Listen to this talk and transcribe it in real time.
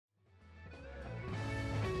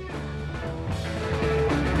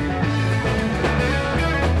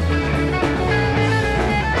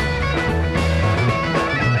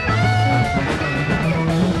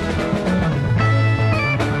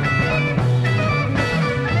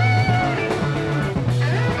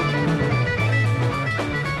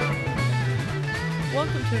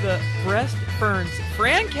the Breast Ferns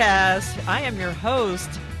Francast. I am your host,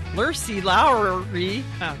 Lucy Lowry.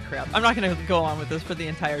 Oh, crap. I'm not going to go on with this for the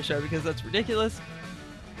entire show because that's ridiculous.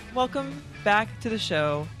 Welcome back to the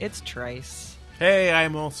show. It's Trice. Hey,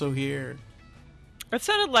 I'm also here. It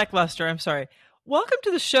sounded lackluster. I'm sorry. Welcome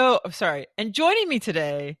to the show. I'm sorry. And joining me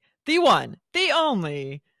today, the one, the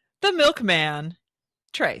only, the Milkman,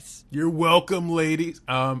 Trice. You're welcome, ladies.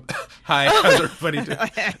 Hi, how's everybody doing?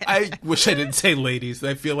 I wish I didn't say ladies.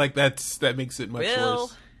 I feel like that makes it much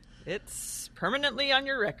worse. It's permanently on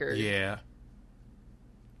your record. Yeah.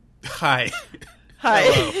 Hi. Hi.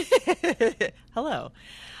 Hello.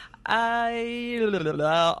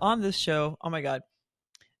 Hello. On this show, oh my God,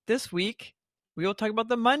 this week we will talk about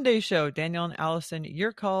the Monday show, Daniel and Alison,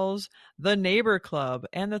 Your Calls, The Neighbor Club,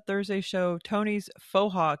 and the Thursday show, Tony's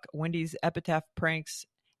Faux Hawk, Wendy's Epitaph Pranks,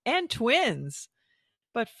 and Twins.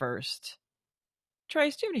 But first,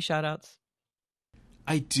 Trice, do you have any shout-outs?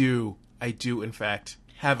 I do, in fact,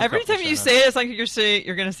 have a Every couple time you shout-outs. say it, it's like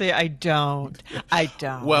you're going to say, I don't.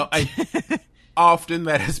 Well, often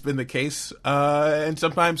that has been the case, and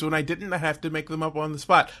sometimes when I didn't, I have to make them up on the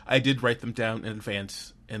spot. I did write them down in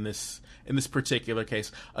advance in this particular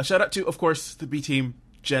case. A shout out to, of course, the B team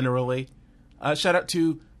generally. Shout out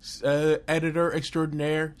to editor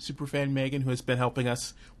extraordinaire, superfan Megan, who has been helping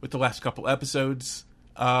us with the last couple episodes.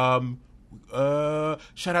 Shout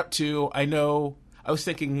out to, I was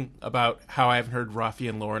thinking about how I haven't heard Rafi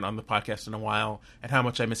and Lauren on the podcast in a while and how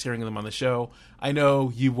much I miss hearing them on the show. I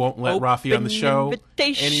know you won't let Rafi on the show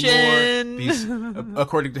anymore. These,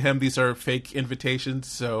 according to him, these are fake invitations,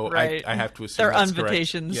 so right. I have to assume they're that's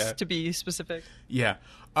invitations, correct. Yeah. to be specific. Yeah.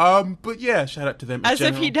 But yeah, shout out to them. As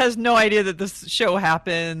if he has no idea that this show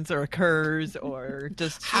happens or occurs or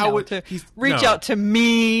just reach out to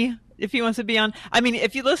me if he wants to be on. I mean,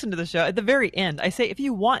 if you listen to the show, at the very end, I say if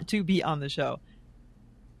you want to be on the show,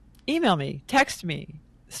 email me, text me,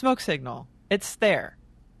 smoke signal. It's there.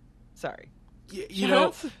 Sorry. You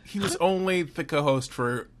know, he was only the co-host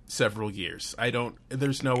for several years.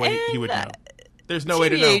 There's no way he would know. There's no way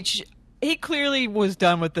to know. He clearly was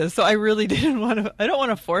done with this, so I really I don't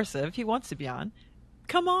want to force it. If he wants to be on,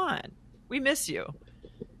 come on. We miss you.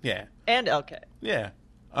 Yeah. And LK. Yeah.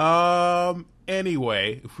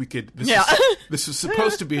 Anyway, if we could, this was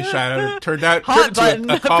supposed to be a shout out. It turned out button,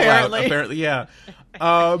 a call apparently. Out. Apparently, yeah.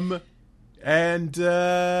 And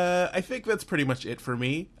I think that's pretty much it for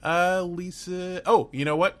me. Lisa. Oh, you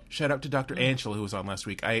know what? Shout out to Dr. Angela, who was on last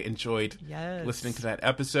week. I enjoyed listening to that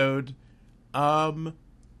episode.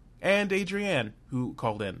 And Adrienne, who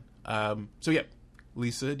called in. So yeah,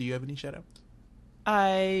 Lisa, do you have any shout outs?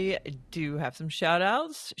 I do have some shout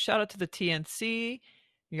outs. Shout out to the TNC.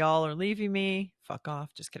 Y'all are leaving me. Fuck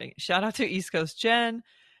off. Just kidding. Shout out to East Coast Jen.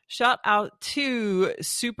 Shout out to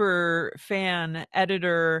super fan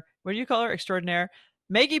editor, what do you call her? Extraordinaire.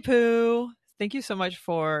 Maggie Poo. Thank you so much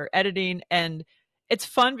for editing. And it's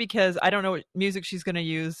fun because I don't know what music she's going to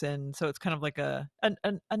use. And so it's kind of like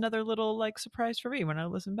another little like surprise for me when I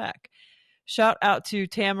listen back. Shout out to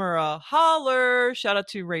Tamara Holler. Shout out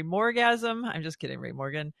to Ray Morgasm. I'm just kidding, Ray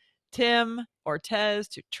Morgan. Tim Ortez,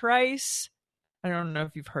 to Trice. I don't know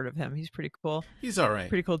if you've heard of him. He's pretty cool. He's all right.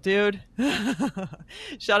 Pretty cool dude.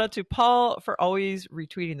 Shout out to Paul for always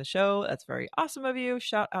retweeting the show. That's very awesome of you.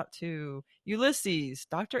 Shout out to Ulysses,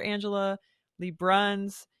 Dr. Angela, Lee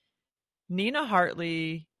Bruns, Nina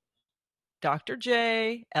Hartley, Dr.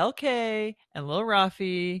 J, LK, and Lil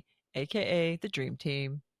Rafi, a.k.a. the Dream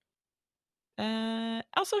Team.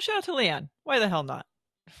 Also, shout out to Leanne. Why the hell not?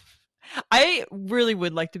 I really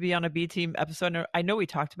would like to be on a B Team episode. I know we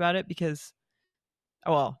talked about it because,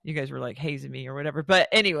 well, you guys were like hazing me or whatever. But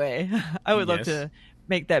anyway, I would love to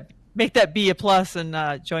make that be a plus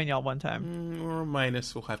and join y'all one time. Or a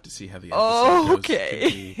minus. We'll have to see how the episode goes.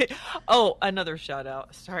 Okay. Oh, another shout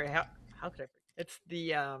out. Sorry, how could I? It's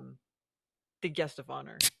the guest of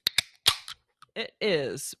honor. It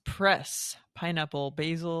is Press Pineapple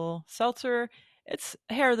Basil Seltzer. It's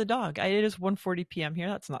Hair of the Dog. It is 1:40 p.m. here.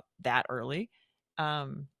 That's not that early.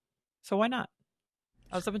 So why not?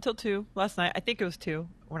 I was up until 2 last night. I think it was 2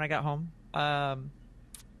 when I got home.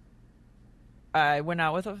 I went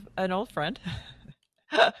out with an old friend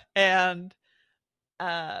and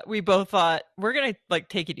we both thought we're going to like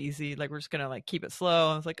take it easy. Like we're just going to like keep it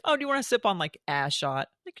slow. I was like, oh, do you want to sip on like a shot?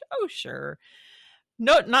 Like, oh, sure.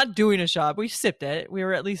 No, not doing a shot. We sipped it. We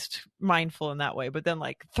were at least mindful in that way. But then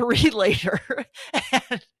like 3 later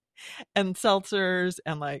and seltzers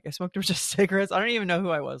and like I smoked a bunch of cigarettes. I don't even know who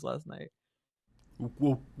I was last night.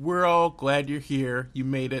 Well, we're all glad you're here. You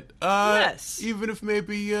made it. Yes. Even if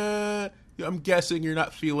maybe I'm guessing you're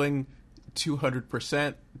not feeling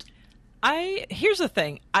 200%. Here's the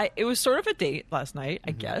thing. It was sort of a date last night,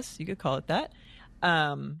 I guess you could call it that.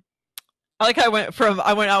 I went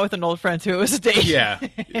out with an old friend who it was a date. Yeah.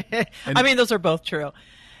 I mean, those are both true.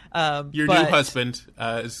 Your new husband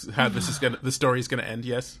is how the story is gonna end.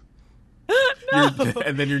 Yes. No.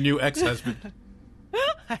 And then your new ex-husband.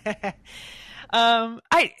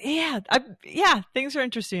 Things are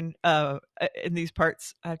interesting in these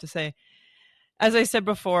parts, I have to say. As I said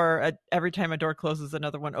before, every time a door closes,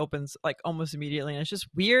 another one opens, like almost immediately. And it's just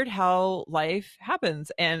weird how life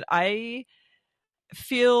happens. And I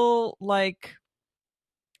feel like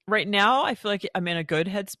right now, I feel like I'm in a good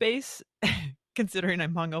headspace, considering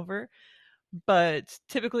I'm hungover. But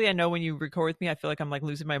typically, I know when you record with me, I feel like I'm like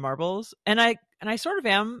losing my marbles, and I sort of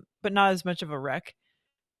am, but not as much of a wreck.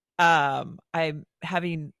 I'm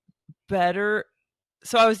having better.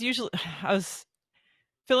 So I was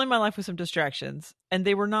filling my life with some distractions, and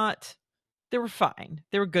they were fine.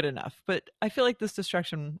 They were good enough, but I feel like this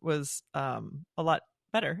distraction was a lot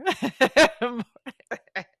better.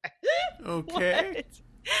 Okay. What?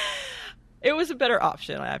 It was a better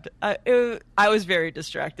option. I was very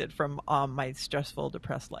distracted from my stressful,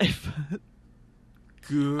 depressed life.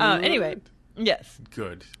 Good. Anyway, yes.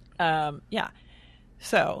 Good. Yeah.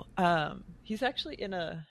 So, he's actually in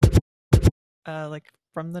a like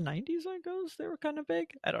from the 90s, I guess. They were kind of big.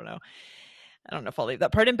 I don't know if I'll leave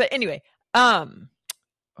that part in, but anyway, what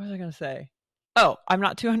was I going to say? Oh, I'm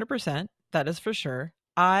not 200%. That is for sure.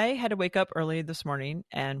 I had to wake up early this morning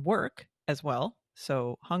and work as well.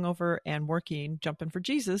 So hungover and working, jumping for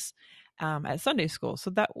Jesus at Sunday school. So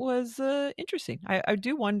that was interesting. I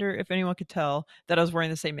do wonder if anyone could tell that I was wearing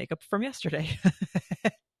the same makeup from yesterday.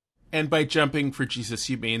 And by jumping for Jesus,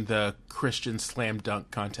 you mean the Christian slam dunk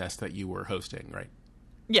contest that you were hosting, right?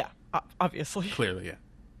 Yeah, obviously. Clearly,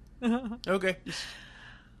 yeah. Okay.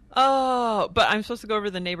 Oh, but I'm supposed to go over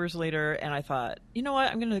to the neighbors later, and I thought, you know what,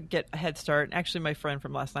 I'm going to get a head start. And actually, my friend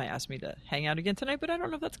from last night asked me to hang out again tonight, but I don't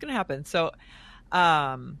know if that's going to happen. So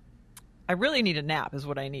I really need a nap is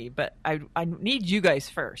what I need, but I need you guys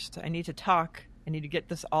first. I need to talk. I need to get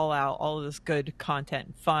this all out, all of this good content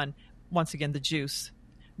and fun. Once again, the juice.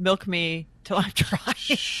 Milk me till I'm dry.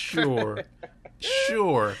 Sure.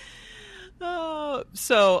 Oh,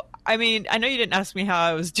 so, I mean, I know you didn't ask me how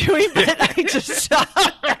I was doing, but I just...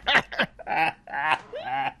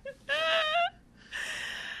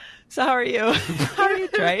 So how are you? How are you,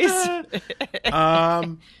 Trace?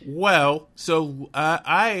 Well, so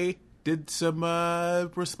I did some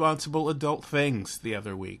responsible adult things the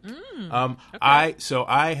other week. Okay.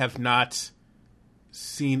 I have not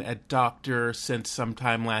seen a doctor since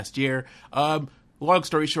sometime last year. Long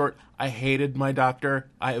story short, I hated my doctor.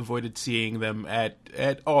 I avoided seeing them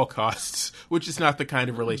at all costs, which is not the kind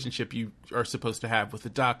of relationship you are supposed to have with a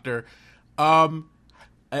doctor. I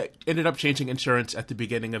ended up changing insurance at the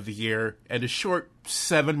beginning of the year, and a short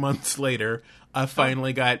 7 months later, I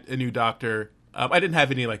finally got a new doctor. I didn't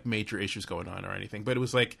have any like major issues going on or anything, but it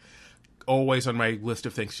was like always on my list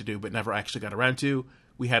of things to do, but never actually got around to.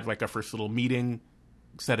 We had like our first little meeting,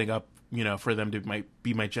 setting up, for them to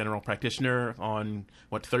be my general practitioner on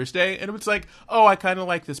Thursday, and it was like, oh, I kind of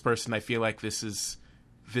like this person. I feel like this is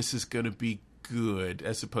going to be good,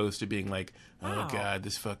 as opposed to being like, oh god,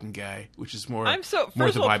 this fucking guy, which is more. I'm so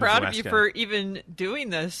first of all proud of you for even doing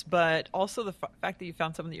this, but also the fact that you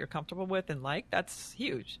found someone that you're comfortable with and like, that's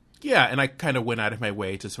huge. Yeah, and I kind of went out of my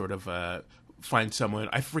way to sort of find someone.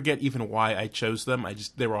 I forget even why I chose them.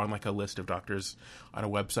 They were on like a list of doctors on a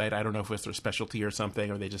website. I don't know if it was their specialty or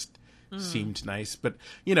something, or they just seemed nice. But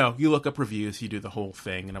you look up reviews, you do the whole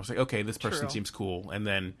thing, and I was like, okay, this person seems cool, and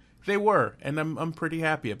then they were, and I'm pretty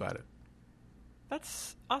happy about it.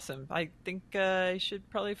 That's awesome. I think I should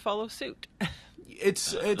probably follow suit.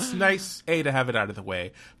 It's nice, A, to have it out of the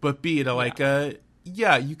way, but B, to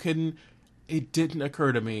you can. It didn't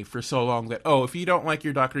occur to me for so long that, if you don't like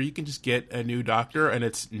your doctor, you can just get a new doctor, and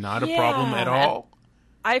it's not a problem at all.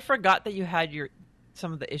 I forgot that you had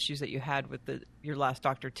some of the issues that you had with your last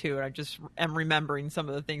doctor too, and I just am remembering some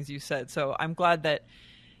of the things you said. So I'm glad that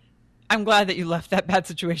you left that bad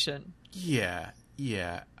situation. Yeah.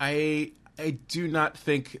 I do not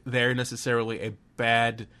think they're necessarily a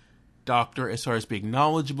bad doctor as far as being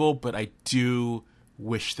knowledgeable, but I do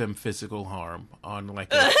wish them physical harm on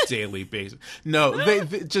like a daily basis. No,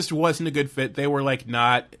 they just wasn't a good fit. They were like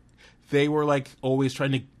always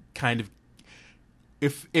trying to kind of,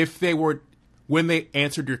 if they were, when they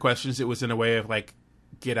answered your questions, it was in a way of like,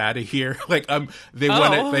 get out of here. Like they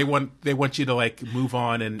want you to like move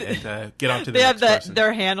on and get on to the next person. They have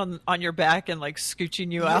their hand on your back and like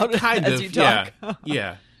scooching you out as you talk.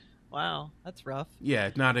 Yeah. Wow, that's rough. Yeah,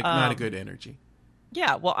 not a good energy.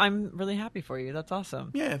 Yeah, well, I'm really happy for you. That's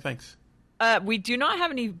awesome. Yeah, thanks. We do not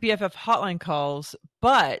have any BFF hotline calls,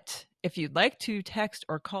 but if you'd like to text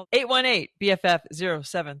or call 818 BFF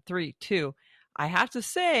 0732, I have to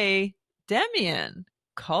say, Demian,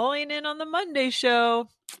 calling in on the Monday show.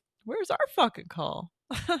 Where's our fucking call?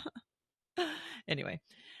 Anyway,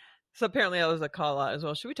 so apparently that was a call out as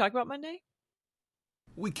well. Should we talk about Monday?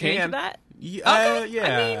 We Are you into can. that? Yeah, Okay.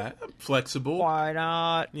 yeah. I'm flexible. Why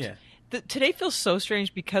not? Yeah. Today feels so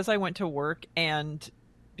strange because I went to work and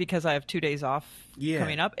because I have 2 days off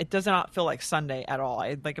coming up. It does not feel like Sunday at all.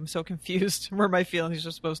 I'm so confused where my feelings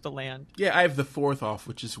are supposed to land. Yeah, I have the 4th off,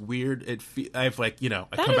 which is weird. I have I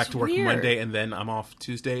come back to work weird. Monday and then I'm off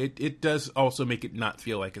Tuesday. It does also make it not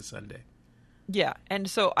feel like a Sunday. Yeah, and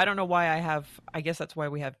so I don't know why I guess that's why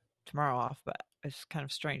we have tomorrow off, but it's kind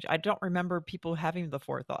of strange. I don't remember people having the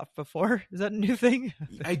 4th off before. Is that a new thing?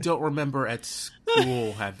 I don't remember at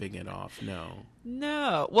school having it off, no.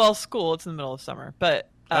 No. Well, school, it's in the middle of summer, but...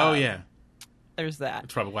 oh, yeah. There's that.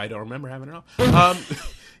 That's probably why I don't remember having it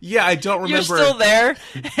off. Yeah, I don't remember... You're still there?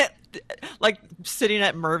 Like, sitting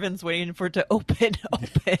at Mervin's waiting for it to open.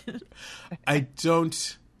 I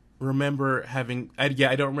don't remember having... I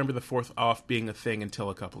don't remember the 4th off being a thing until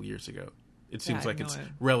a couple years ago. It seems like it's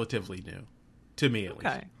relatively new. To me, at least.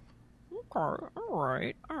 Okay. All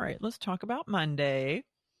right. Let's talk about Monday.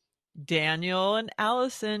 Daniel and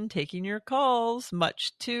Alison taking your calls,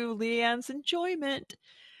 much to Leanne's enjoyment.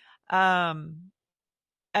 At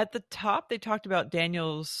the top, they talked about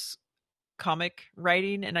Daniel's comic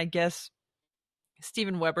writing, and I guess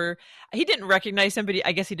Steven Weber, he didn't recognize him, but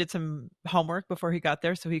I guess he did some homework before he got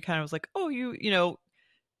there, so he kind of was like, oh, you know,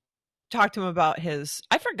 talk to him about his...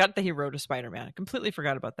 I forgot that he wrote a Spider-Man. I completely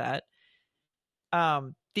forgot about that.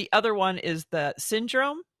 The other one is the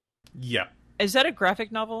Syndrome. Yeah. Is that a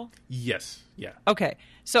graphic novel? Yes. Yeah. Okay.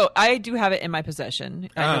 So I do have it in my possession.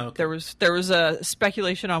 Okay. There was a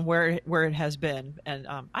speculation on where it has been, and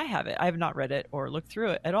I have it. I have not read it or looked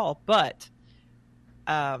through it at all, but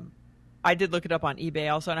I did look it up on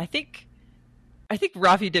eBay also, and I think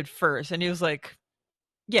Rafi did first, and he was like,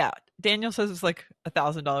 yeah, Daniel says it's like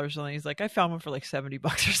 $1,000, and he's like, I found one for like $70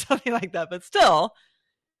 or something like that, but still,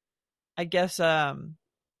 I guess the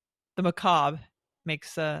macabre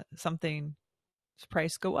makes something's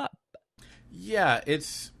price go up. Yeah,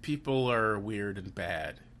 people are weird and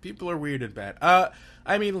bad.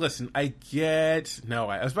 I mean, listen, I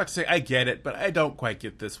was about to say I get it, but I don't quite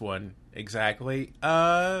get this one exactly.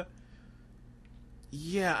 Yeah,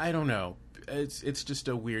 I don't know. It's just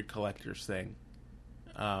a weird collector's thing.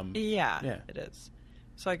 Yeah, it is.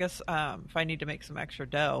 So I guess if I need to make some extra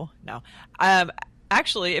dough, no.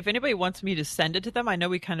 Actually, if anybody wants me to send it to them, I know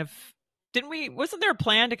we kind of wasn't there a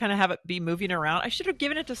plan to kind of have it be moving around? I should have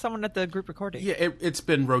given it to someone at the group recording. Yeah, it's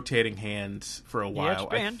been rotating hands for a while.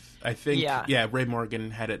 I think Ray Morgan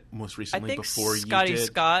had it most recently before you did. Scotty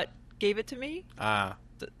Scott gave it to me.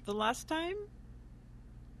 The last time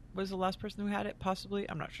was the last person who had it, possibly.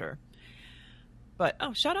 I'm not sure. But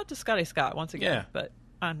shout out to Scotty Scott once again. Yeah. But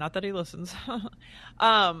not that he listens.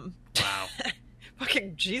 Wow.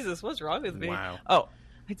 Fucking Jesus, what's wrong with me? Wow. Oh,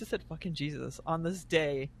 I just said fucking Jesus on this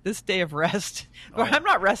day of rest. Oh. I'm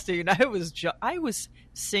not resting. I was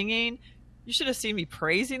singing. You should have seen me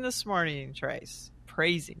praising this morning, Trace.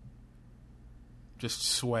 Praising. Just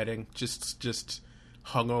sweating. Just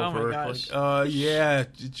hungover. Oh my gosh. Like, yeah,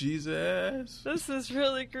 Jesus. This is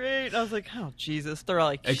really great. I was like, oh, Jesus. They're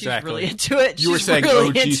like, she's exactly. really into it. You were saying,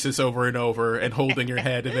 really Jesus, over and over and holding your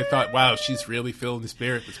head, and they thought, wow, she's really feeling the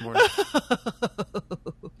spirit this morning.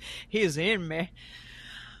 He's in me.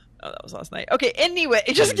 Oh, that was last night. Okay, anyway,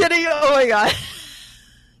 just kidding. Oh my God.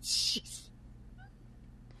 Jeez.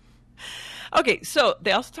 Okay, so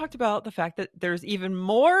they also talked about the fact that there's even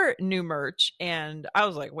more new merch, and I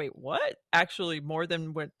was like, wait, what? Actually, more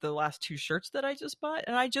than the last 2 shirts that I just bought?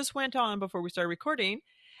 And I just went on before we started recording,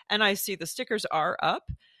 and I see the stickers are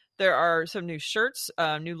up. There are some new shirts,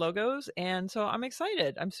 new logos, and so I'm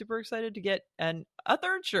excited. I'm super excited to get a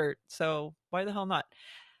 3rd shirt, so why the hell not?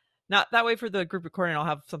 Not that way for the group recording, I'll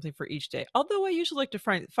have something for each day. Although I usually like to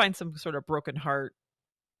find some sort of broken heart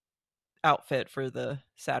outfit for the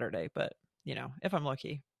Saturday, but if I'm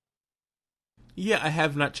lucky. Yeah, I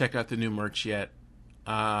have not checked out the new merch yet.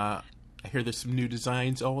 I hear there's some new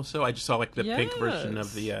designs also. I just saw the pink version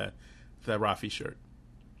of the Rafi shirt.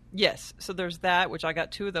 Yes, so there's that, which I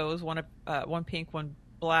got 2 of those, one pink, one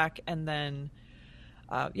black, and then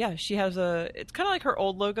she has it's kind of like her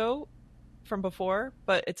old logo from before,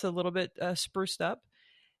 but it's a little bit spruced up.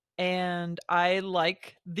 And I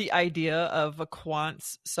like the idea of a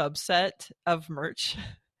Quants subset of merch.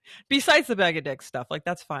 Besides the bag of dicks stuff, like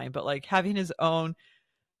that's fine. But like having his own,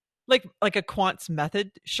 like a Quant's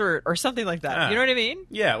Method shirt or something like that. You know what I mean?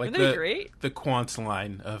 Yeah, like Wouldn't that be great? The Quant's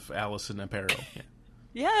line of Alison apparel. Yeah.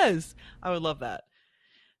 Yes, I would love that.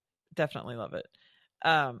 Definitely love it.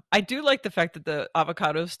 I do like the fact that the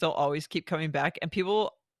avocados still always keep coming back, and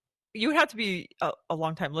people. You would have to be a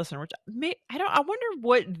long time listener, which I wonder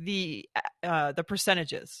what the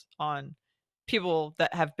percentage is on people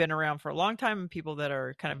that have been around for a long time and people that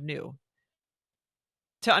are kind of new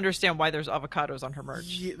to understand why there's avocados on her merch.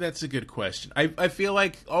 Yeah, that's a good question. I feel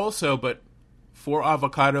like also, but 4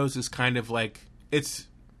 avocados is kind of like, it's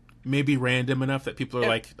maybe random enough that people are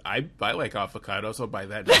like, I like avocados, I'll buy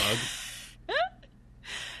that dog.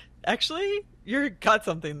 Actually, you got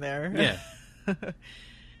something there. Yeah.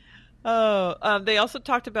 They also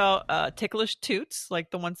talked about ticklish toots, like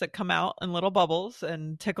the ones that come out in little bubbles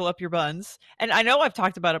and tickle up your buns. And I know I've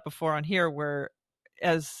talked about it before on here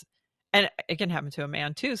and it can happen to a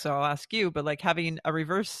man too, so I'll ask you, but like having a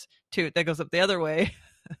reverse toot that goes up the other way.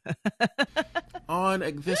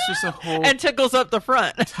 This was a whole and tickles up the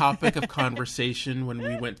front topic of conversation when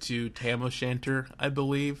we went to Tam O'Shanter, I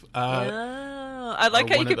believe. I like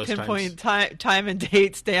how you could pinpoint time and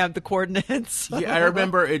date, stamp the coordinates. Yeah, I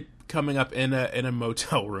remember it coming up in a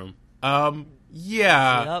motel room. Yeah,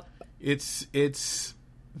 yep. It's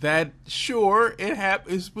that. Sure, it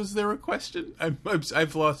happens. Was there a question?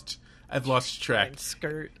 I've lost track.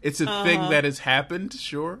 Skirt. It's a thing that has happened.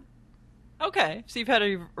 Sure. Okay, so you've had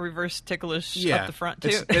a reverse ticklish up the front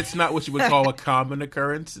too. It's not what you would call a common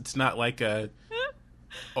occurrence. It's not like a.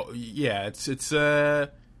 It's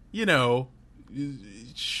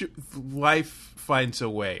life finds a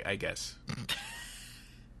way, I guess.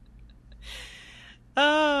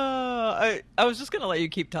 I was just gonna let you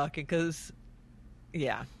keep talking because,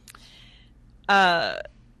 yeah.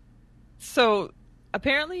 So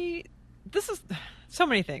apparently, this is so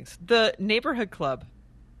many things. The neighborhood club.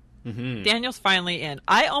 Mm-hmm. Daniel's finally in.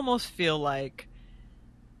 I almost feel like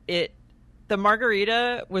the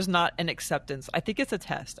margarita was not an acceptance. I think it's a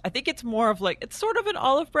test. I think it's more of like, it's sort of an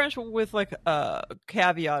olive branch with like a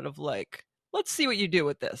caveat of like, let's see what you do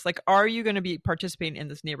with this. Like, are you going to be participating in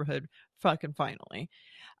this neighborhood fucking finally?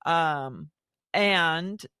 And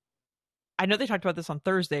I know they talked about this on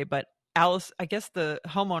Thursday, but Alice, I guess the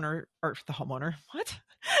homeowner, what?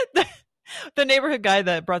 The neighborhood guy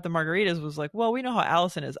that brought the margaritas was like, well, we know how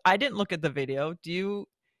Alison is. I didn't look at the video.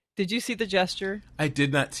 Did you see the gesture? I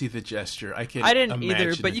did not see the gesture. I didn't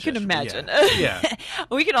either, but you can imagine. Yeah.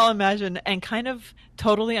 We can all imagine and kind of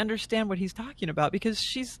totally understand what he's talking about, because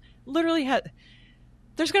she's literally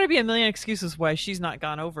there's got to be a million excuses why she's not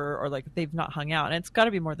gone over, or like they've not hung out. And it's got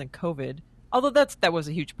to be more than COVID. Although that was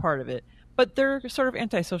a huge part of it. But they're sort of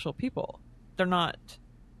antisocial people. They're not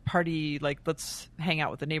party, like, let's hang out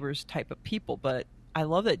with the neighbors type of people. But I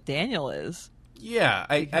love that Daniel is. Yeah,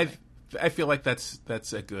 I feel like that's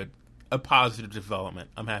a positive development.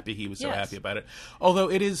 I'm happy he was so happy about it. Although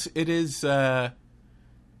it is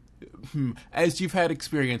as you've had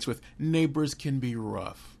experience with, neighbors can be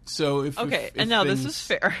rough. So if and now this is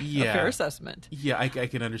fair. Yeah, a fair assessment. Yeah, I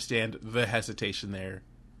can understand the hesitation there.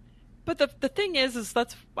 But the thing is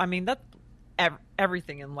that's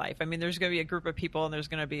everything in life. I mean, there's going to be a group of people and there's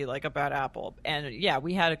going to be like a bad apple. And yeah,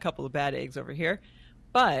 we had a couple of bad eggs over here,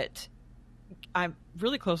 but I'm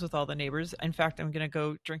really close with all the neighbors. In fact, I'm going to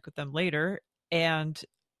go drink with them later and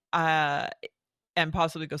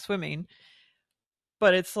possibly go swimming.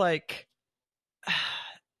 But it's like,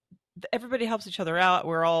 everybody helps each other out.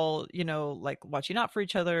 We're all, like watching out for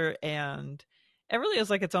each other, and it really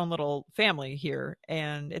is like its own little family here,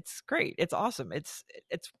 and it's great. It's awesome. It's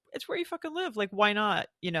where you fucking live. Like, why not,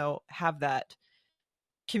 have that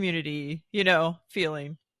community,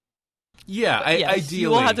 feeling. Yeah, ideally. You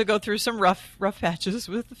will have to go through some rough patches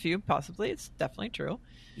with a few, possibly. It's definitely true.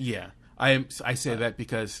 Yeah, I say that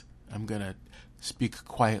because I'm going to speak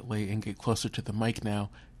quietly and get closer to the mic now.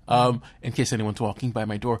 In case anyone's walking by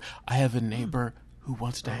my door, I have a neighbor who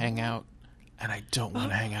wants to hang out, and I don't want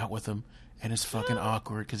to hang out with him. And it's fucking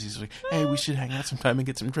awkward because he's like, hey, we should hang out sometime and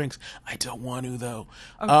get some drinks. I don't want to, though.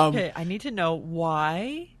 Okay, I need to know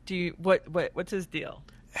why. What's his deal?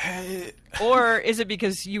 Or is it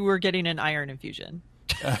because you were getting an iron infusion?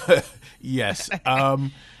 Yes. Is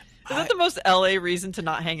that the most LA reason to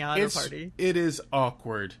not hang out at a party? It is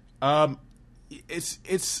awkward.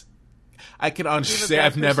 It's. I can honestly say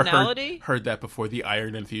I've never heard that before. The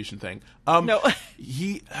iron infusion thing. No.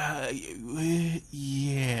 Yeah,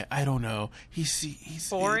 I don't know. He's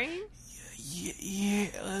boring.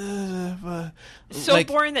 So like,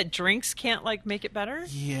 boring that drinks can't like make it better.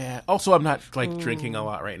 Yeah. Also, I'm not like drinking a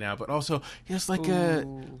lot right now, but also just like a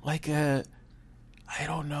I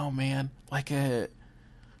don't know, man. Like a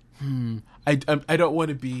I don't want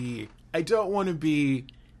to be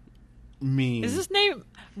mean. Is his name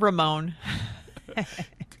Ramon?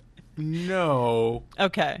 No.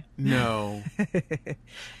 Okay. No.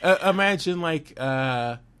 Imagine like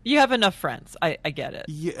you have enough friends. I get it.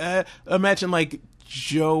 Yeah. Imagine like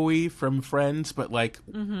Joey from Friends, but like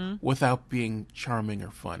without being charming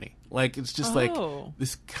or funny. Like it's just like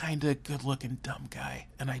this kind of good-looking dumb guy,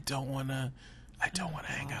 and I don't want to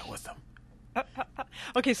hang out with him.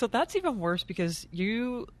 Okay, so that's even worse because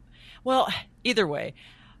well, either way.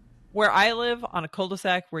 Where I live on a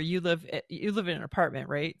cul-de-sac, where you live in an apartment,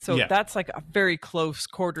 right? So that's like a very close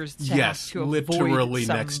quarters to have to literally avoid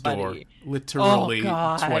next door, somebody. literally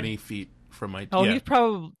 20 feet from my.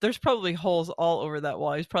 Oh, there's probably holes all over that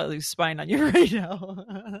wall. He's probably spying on you right now.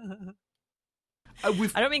 I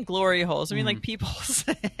don't mean glory holes. I mean like peepholes.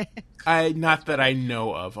 Not that I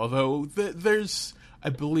know of. Although there's, I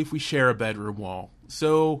believe we share a bedroom wall.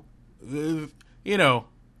 So, you know.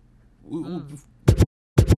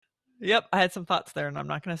 Yep, I had some thoughts there, and I'm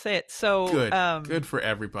not going to say it. So good for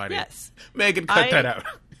everybody. Yes, Megan, cut that out.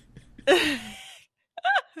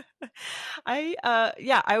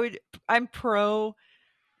 I'm pro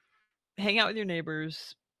hang out with your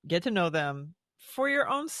neighbors, get to know them for your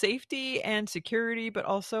own safety and security, but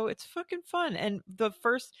also it's fucking fun. And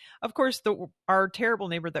our terrible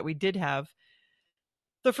neighbor that we did have,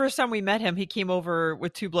 the first time we met him, he came over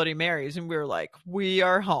with 2 Bloody Marys, and we were like, we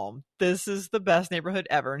are home. This is the best neighborhood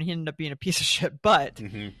ever. And he ended up being a piece of shit. But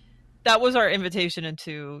that was our invitation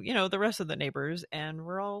into, the rest of the neighbors, and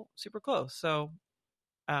we're all super close. So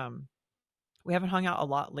we haven't hung out a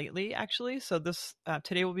lot lately, actually. So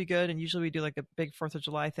today will be good. And usually we do like a big 4th of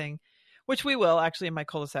July thing, which we will actually in my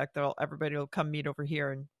cul-de-sac. Everybody will come meet over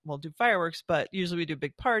here and we'll do fireworks. But usually we do a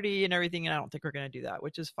big party and everything. And I don't think we're going to do that,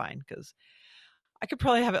 which is fine because I could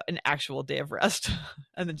probably have an actual day of rest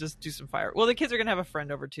and then just do some fire. Well, the kids are going to have a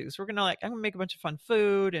friend over too. So I'm going to make a bunch of fun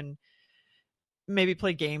food and maybe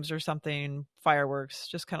play games or something, fireworks,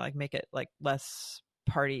 just kind of like make it like less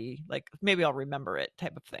party. Like maybe I'll remember it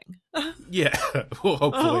type of thing. Yeah. Well,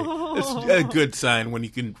 hopefully it's a good sign when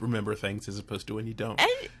you can remember things as opposed to when you don't.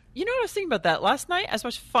 And you know what I was thinking about that last night? As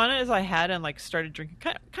much fun as I had and like started drinking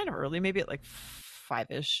kind of early, maybe at like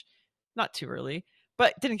 5-ish, not too early.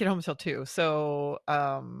 But didn't get home until 2. So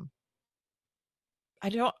I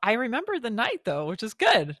remember the night though, which is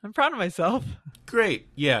good. I'm proud of myself. Great.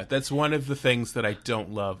 Yeah, that's one of the things that I don't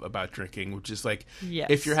love about drinking, which is like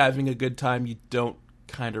if you're having a good time, you don't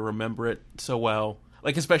kind of remember it so well.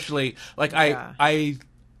 Like especially like I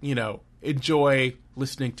enjoy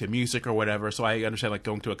listening to music or whatever, so I understand like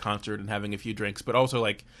going to a concert and having a few drinks, but also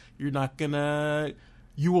like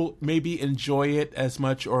you will maybe enjoy it as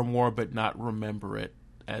much or more, but not remember it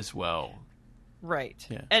as well. Right.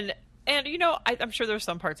 Yeah. And I'm sure there's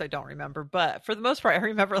some parts I don't remember, but for the most part, I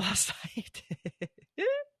remember last night.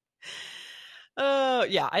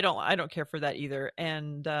 I don't care for that either.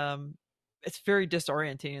 And it's very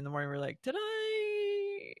disorienting in the morning. We're like, did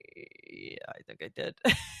I? Yeah, I think I did.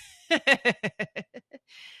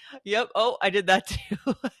 Yep. Oh, I did that too.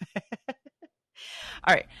 All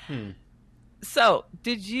right. So,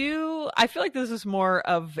 I feel like this is more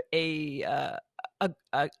of a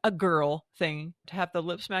girl thing to have the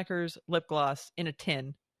Lip Smackers lip gloss in a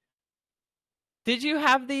tin. Did you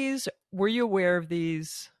have these? Were you aware of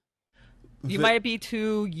these? You might be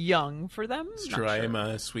too young for them. It's true. Sure. I am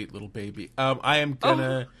a sweet little baby. I am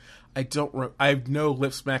gonna. I have no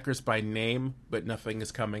Lip Smackers by name, but nothing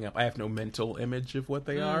is coming up. I have no mental image of what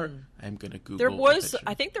they are. I'm gonna Google. There was,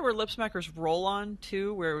 I think, there were Lip Smackers roll-on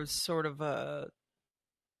too, where it was sort of a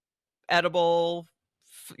edible,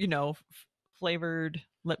 flavored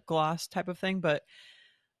lip gloss type of thing. But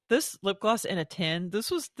this lip gloss in a tin, this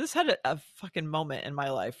had a fucking moment in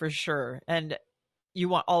my life for sure. And you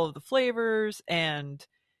want all of the flavors, and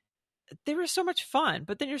they were so much fun.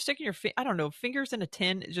 But then you're sticking your fingers in a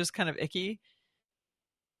tin is just kind of icky.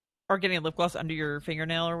 Or getting a lip gloss under your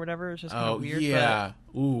fingernail or whatever. It's just kind of weird. Yeah.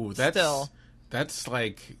 Ooh, that's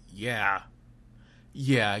like, yeah.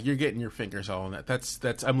 Yeah, you're getting your fingers all in that.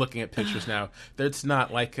 That's I'm looking at pictures now. That's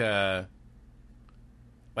not like a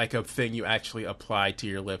thing you actually apply to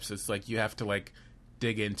your lips. It's like you have to like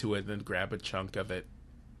dig into it and then grab a chunk of it.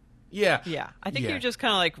 Yeah. Yeah. I think you're just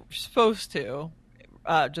kind of like supposed to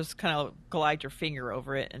just kind of glide your finger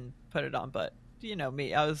over it and put it on. But you know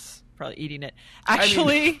me, I was probably eating it.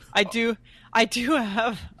 Actually, I do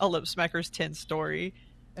have a Lip Smackers tin story.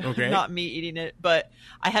 Okay. not me eating it, but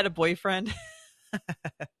I had a boyfriend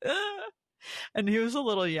and he was a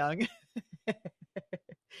little young.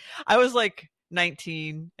 I was like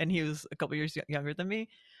 19 and he was a couple years younger than me.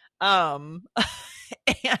 Um,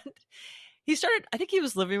 and he started, I think he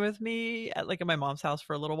was living with me at like at my mom's house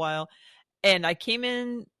for a little while. And I came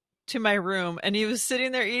in to my room and he was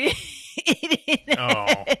sitting there eating, eating Oh.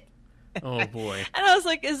 it. Oh boy. And I was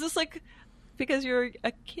like, is this like because you're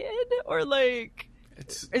a kid or like,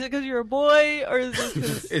 It's is it because you're a boy or is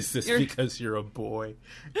this is this you're... because you're a boy?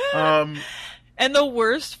 And the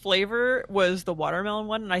worst flavor was the watermelon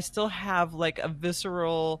one. And I still have like a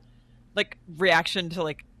visceral like reaction to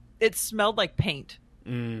like, it smelled like paint,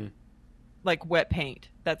 like wet paint.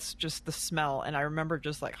 That's just the smell. And I remember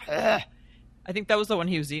just like, ugh. I think that was the one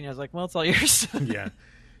he was eating. I was like, well, it's all yours. Yeah.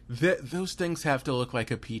 Those things have to look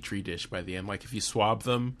like a petri dish by the end. Like if you swab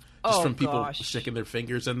them, just from people sticking their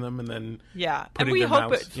fingers in them and then and we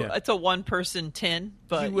hope mouths. It's a one-person tin,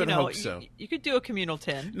 but you would hope so. You could do a communal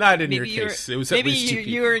tin. Not in your case. It was at maybe least two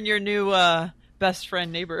people. you and your new best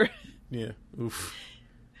friend neighbor. Yeah. Oof.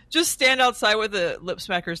 Just stand outside with a lip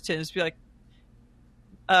smackers tin and just be like,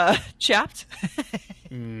 chapped.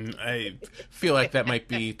 I feel like that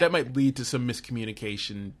might lead to some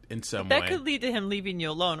miscommunication in some way. That could lead to him leaving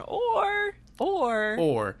you alone, or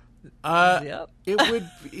it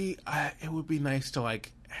would be nice to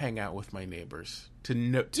like hang out with my neighbors to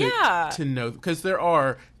know because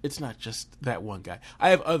it's not just that one guy. I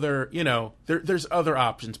have other, there's other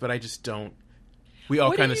options, but I just don't. We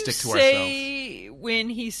all kind of stick to ourselves. When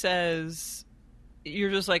he says,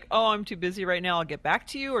 you're just like, oh, I'm too busy right now, I'll get back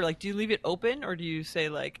to you, or like, do you leave it open, or do you say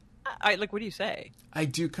like, what do you say? I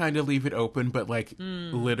do kind of leave it open, but like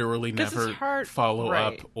literally never follow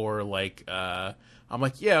up, or like I'm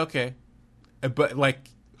like, yeah, okay, but like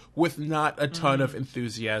with not a ton of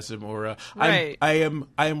enthusiasm, or I am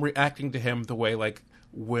reacting to him the way like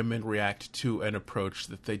women react to an approach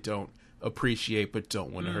that they don't appreciate but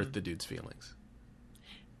don't want to hurt the dude's feelings.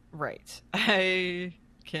 Right, I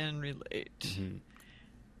can relate. Mm-hmm.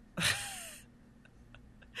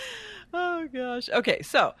 Oh gosh. Okay,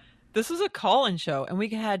 so this was a call-in show, and we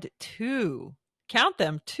had two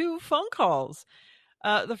phone calls.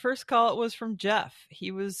 The first call was from Jeff.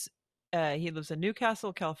 He lives in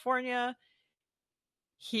Newcastle, California.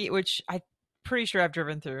 Which I'm pretty sure I've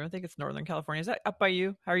driven through. I think it's Northern California. Is that up by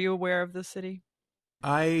you? Are you aware of this city?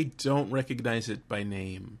 I don't recognize it by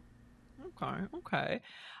name. Okay.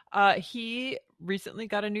 He recently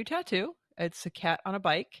got a new tattoo. It's a cat on a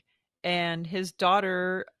bike, and his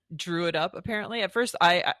daughter drew it up, apparently. At first,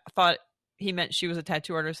 I thought he meant she was a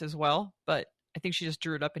tattoo artist as well, but I think she just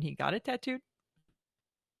drew it up and he got it tattooed.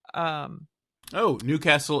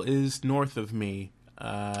 Newcastle is north of me.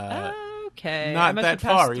 Okay. Not that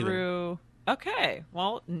far through... either. Okay.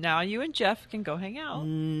 Well, now you and Jeff can go hang out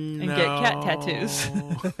and get cat tattoos.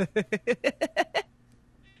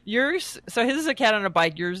 Yours, so his is a cat on a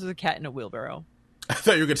bike, yours is a cat in a wheelbarrow. I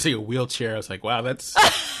thought you were going to say a wheelchair. I was like, wow, that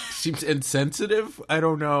seems insensitive. I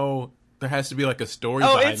don't know. There has to be like a story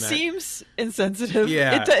behind that. Oh, it seems insensitive.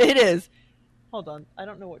 Yeah. It is. Hold on. I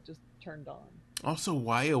don't know what just turned on. Also,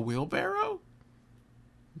 why a wheelbarrow?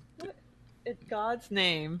 What? In God's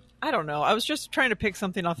name. I don't know. I was just trying to pick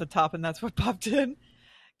something off the top, and that's what popped in.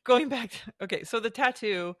 Going back to... Okay, so the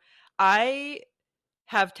tattoo. I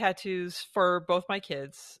have tattoos for both my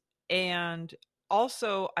kids, and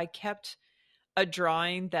also I kept a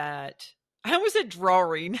drawing that... I almost said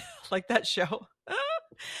drawing, like that show.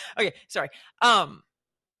 Okay, sorry.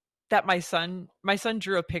 That my son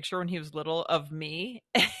drew a picture when he was little of me.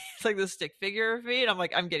 It's like the stick figure of me, and I'm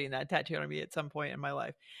like, I'm getting that tattooed on me at some point in my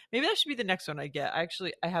life. Maybe that should be the next one I get. I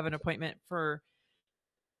have an appointment for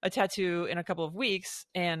a tattoo in a couple of weeks,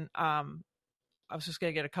 and I was just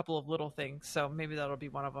gonna get a couple of little things, so maybe that'll be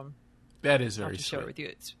one of them. That is very I'll sweet. share it with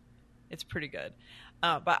you. It's pretty good.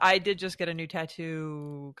 But I did just get a new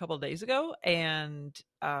tattoo a couple of days ago, and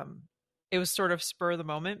it was sort of spur of the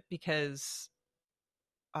moment because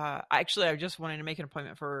I just wanted to make an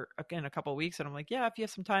appointment in a couple of weeks, and I'm like, yeah, if you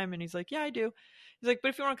have some time. And he's like, yeah, I do. He's like, but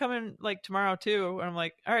if you want to come in like tomorrow too. And I'm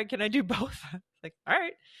like, all right, can I do both? Like, all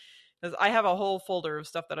right. Because I have a whole folder of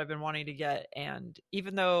stuff that I've been wanting to get, and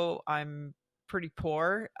even though I'm pretty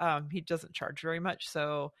poor, he doesn't charge very much,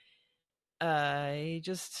 so I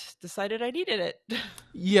just decided I needed it.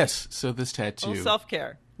 Yes, so this tattoo. A little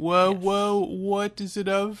self-care. Whoa, yes. Whoa, what is it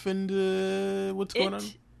of, and what's going on?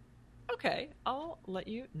 Okay, I'll let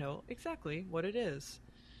you know exactly what it is.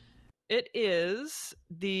 It is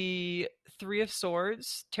the Three of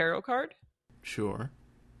Swords tarot card. Sure.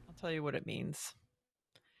 I'll tell you what it means.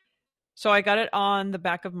 So I got it on the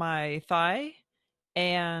back of my thigh,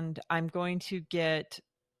 and I'm going to get.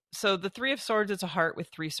 So the Three of Swords is a heart with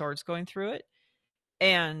 3 swords going through it,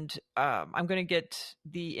 and I'm going to get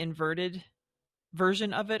the inverted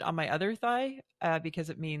version of it on my other thigh because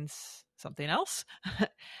it means something else.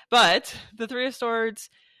 But the Three of Swords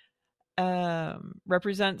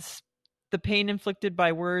represents the pain inflicted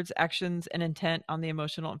by words, actions, and intent on the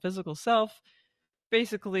emotional and physical self.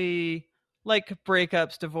 Basically, like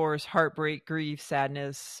breakups, divorce, heartbreak, grief,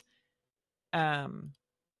 sadness. Yeah,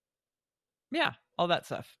 all that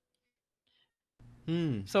stuff.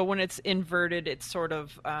 So when it's inverted, it's sort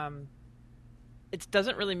of it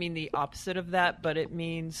doesn't really mean the opposite of that, but it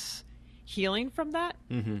means healing from that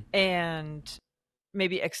and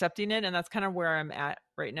maybe accepting it. And that's kind of where I'm at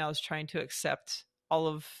right now, is trying to accept all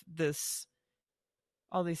of this,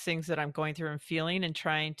 all these things that I'm going through and feeling, and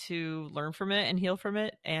trying to learn from it and heal from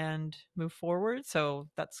it and move forward. So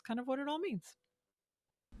that's kind of what it all means.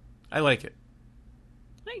 I like it.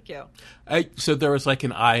 Thank you. So there was like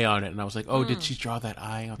an eye on it, and I was like, "Oh, did she draw that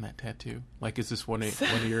eye on that tattoo? Like, is this one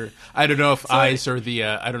of your?" I don't know if eyes are the.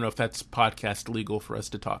 I don't know if that's podcast legal for us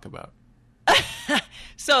to talk about.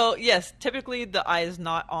 So yes, typically the eye is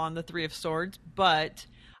not on the Three of Swords, but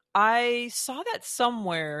I saw that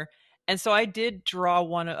somewhere, and so I did draw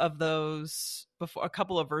one of those before, a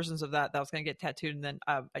couple of versions of that was going to get tattooed, and then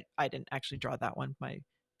I didn't actually draw that one. My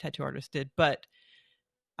tattoo artist did, but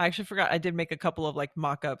I actually forgot I did make a couple of like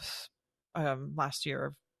mock-ups last year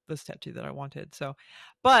of this tattoo that I wanted. So,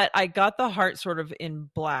 but I got the heart sort of in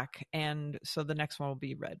black, and so the next one will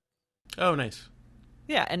be red. Oh, nice.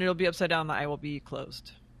 Yeah, and it'll be upside down. The eye will be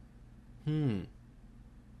closed.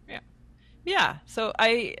 Yeah. So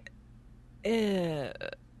it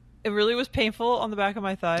really was painful on the back of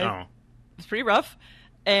my thigh. Oh. It's pretty rough,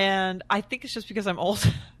 and I think it's just because I'm old.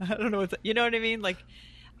 I don't know you know what I mean? Like,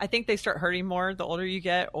 I think they start hurting more the older you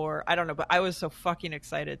get, or I don't know. But I was so fucking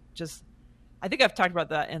excited. Just, I think I've talked about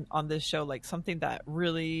that on this show, like something that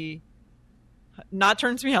really not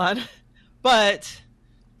turns me on, but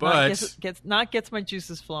gets my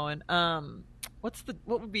juices flowing. What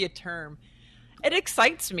would be a term? It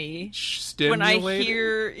excites me when I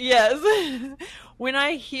hear when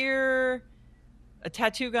I hear a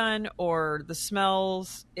tattoo gun or the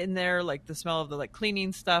smells in there, like the smell of the like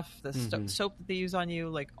cleaning stuff, the soap that they use on you,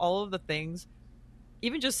 like all of the things.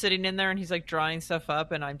 Even just sitting in there and he's like drawing stuff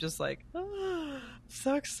up, and I'm just like, oh,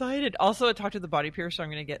 so excited. Also, I talked to the body piercer. I'm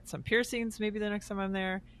going to get some piercings maybe the next time I'm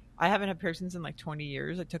there. I haven't had piercings in like 20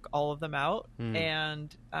 years. I took all of them out,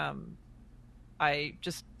 and I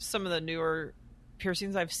just, some of the newer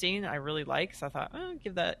piercings I've seen I really like, so I thought,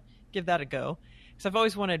 give that a go, because I've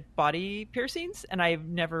always wanted body piercings, and I've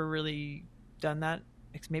never really done that.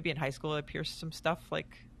 Maybe in high school I pierced some stuff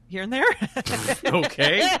like here and there.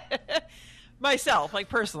 Okay. Myself, like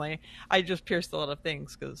personally, I just pierced a lot of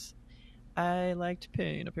things because I liked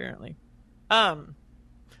pain, apparently.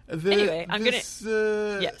 Anyway, I'm gonna.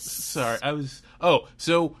 Yes. Sorry,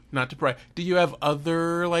 so not to pry. Do you have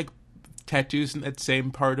other like tattoos in that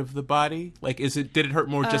same part of the body? Like, did it hurt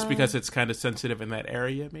more just because it's kind of sensitive in that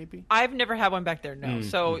area? Maybe. I've never had one back there. No.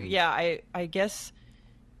 So yeah, I guess.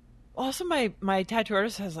 Also, my tattoo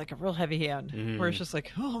artist has like a real heavy hand, where it's just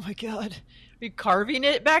like, oh my god, are you carving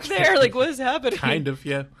it back there? Like, what is happening? Kind of,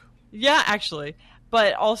 yeah. Yeah, actually,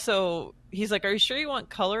 but also he's like, are you sure you want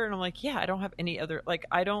color? And I'm like, yeah, I don't have any other, like,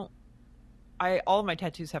 all of my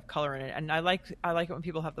tattoos have color in it, and I like it when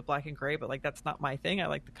people have the black and gray, but like that's not my thing. I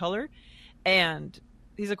like the color. And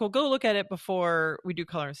he's like, well, go look at it before we do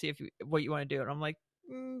color and see what you want to do. And I'm like,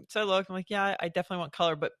 so I look, I'm like, yeah, I definitely want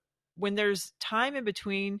color, but when there's time in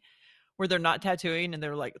between where they're not tattooing and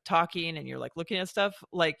they're like talking and you're like looking at stuff,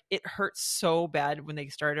 like it hurts so bad when they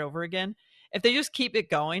start over again. If they just keep it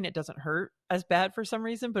going, it doesn't hurt as bad for some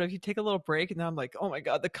reason. But if you take a little break, and then I'm like, oh my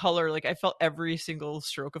god, the color! Like I felt every single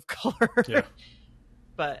stroke of color. Yeah.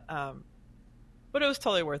 But it was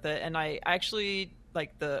totally worth it. And I actually,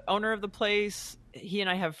 like, the owner of the place, he and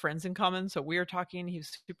I have friends in common, so we were talking. He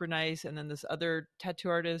was super nice. And then this other tattoo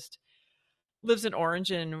artist lives in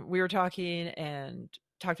Orange, and we were talking and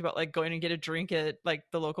talked about like going and get a drink at like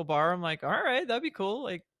the local bar. I'm like, all right, that'd be cool.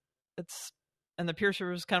 Like, and the piercer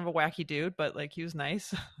was kind of a wacky dude, but like he was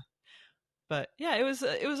nice. But yeah,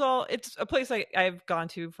 it's a place I've gone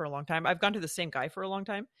to for a long time. I've gone to the same guy for a long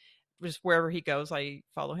time. Just wherever he goes, I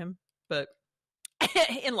follow him. But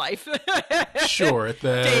in life, sure, at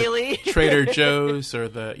the daily Trader Joe's or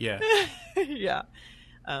yeah.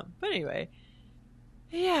 But anyway,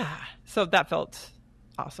 yeah. So that felt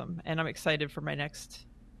awesome, and I'm excited for my next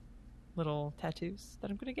little tattoos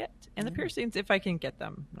that I'm going to get, and the piercings if I can get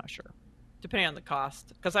them. I'm not sure, depending on the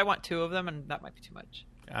cost, because I want 2 of them, and that might be too much.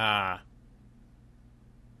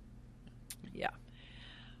 Yeah.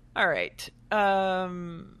 All right.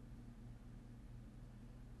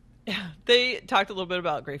 They talked a little bit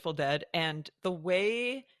about Grateful Dead, and the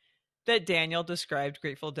way that Daniel described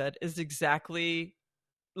Grateful Dead is exactly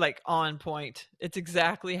like on point. It's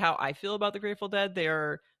exactly how I feel about the Grateful Dead. They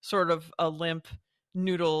are sort of a limp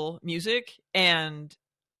noodle music, and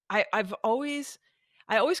I've always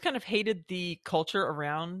kind of hated the culture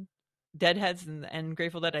around Deadheads and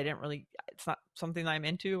Grateful Dead. I didn't really, it's not something that I'm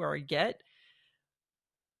into or I get.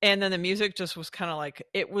 And then the music just was kind of like,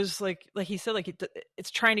 it was like he said, like it's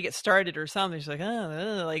trying to get started or something. It's like,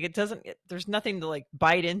 like it doesn't, there's nothing to like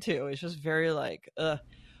bite into. It's just very like,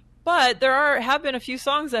 But there have been a few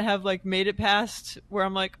songs that have like made it past where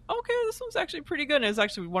I'm like, okay, this one's actually pretty good. And it's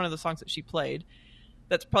actually one of the songs that she played.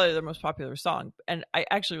 That's probably their most popular song. And I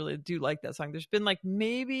actually really do like that song. There's been like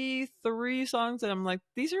maybe 3 songs that I'm like,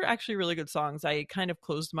 these are actually really good songs. I kind of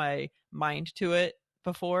closed my mind to it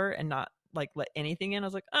before and not like let anything in. I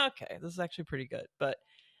was like, okay, this is actually pretty good. But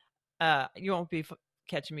you won't be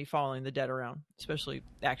catching me following the Dead around, especially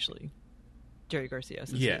actually Jerry Garcia.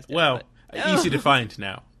 Yeah, dead, well, easy to find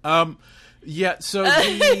now. Yeah, so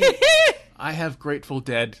I have Grateful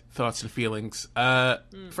Dead thoughts and feelings.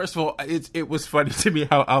 First of all, it was funny to me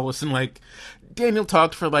how Alison, like, Daniel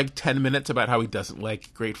talked for like 10 minutes about how he doesn't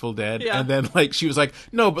like Grateful Dead, and then like she was like,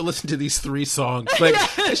 no, but listen to these 3 songs. Like,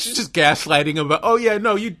 she's just gaslighting about, oh yeah,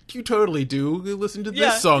 no, you totally do. You listen to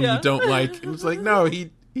this song you don't like. And it's like, no, he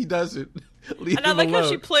doesn't. Leave and I like alone. how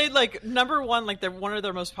she played like number 1, like one of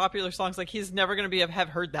their most popular songs. Like he's never going to have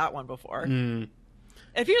heard that one before.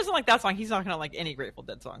 If he doesn't like that song, he's not going to like any Grateful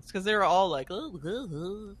Dead songs because they're all like,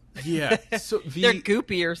 yeah, so they're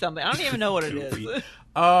goopy or something. I don't even know what it is.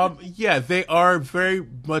 Yeah, they are very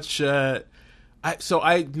much. So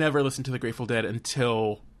I never listened to the Grateful Dead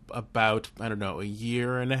until about, I don't know, a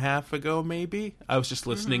year and a half ago, maybe. I was just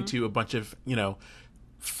listening to a bunch of,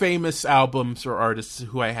 famous albums or artists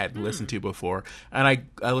who I hadn't listened to before, and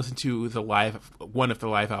I listened to one of the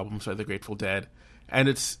live albums by the Grateful Dead, and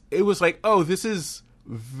it was like, oh, this is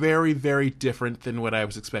very, very different than what I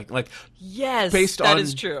was expecting. Like, yes, based that on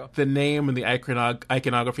is true. The name and the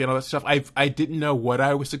iconography and all that stuff, I didn't know what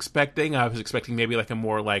I was expecting. I was expecting maybe like a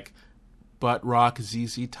more like butt rock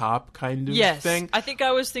ZZ Top kind of thing. I think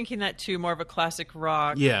I was thinking that too, more of a classic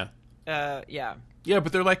rock. Yeah. Yeah,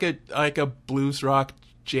 but they're like a blues rock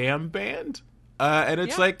jam band, and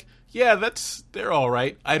it's like, they're all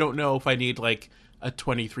right. I don't know if I need like a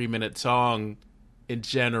 23-minute song in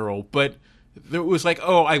general, but there was like,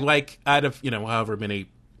 oh, I like, out of however many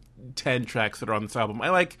 10 tracks that are on this album, I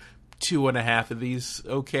like 2.5 of these,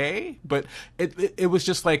 okay, but it was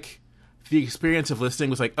just like the experience of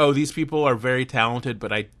listening was like, oh, these people are very talented,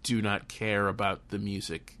 but I do not care about the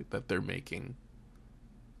music that they're making.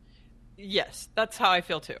 Yes, that's how I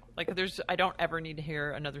feel too. Like, I don't ever need to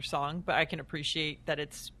hear another song, but I can appreciate that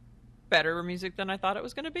it's better music than I thought it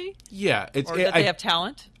was going to be. Yeah, they have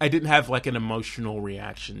talent. I didn't have like an emotional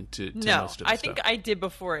reaction to most of the I think I did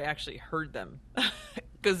before I actually heard them,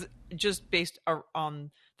 because just based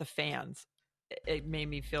on the fans, it made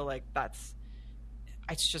me feel like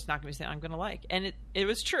it's just not going to be something I'm going to like, and it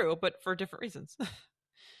was true, but for different reasons.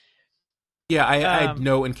 Yeah, I had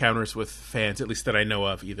no encounters with fans, at least that I know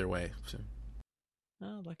of, either way. So.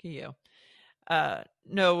 Oh, lucky you.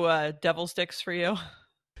 No devil sticks for you?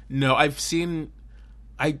 No, I've seen...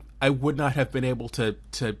 I would not have been able to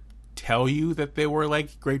tell you that they were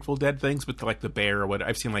like Grateful Dead things, but like the bear or what,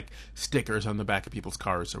 I've seen like stickers on the back of people's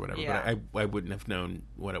cars or whatever, but I wouldn't have known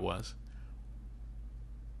what it was.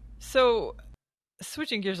 So,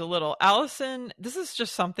 switching gears a little, Alison, this is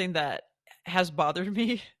just something that has bothered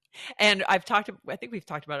me. And I think we've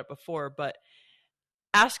talked about it before, but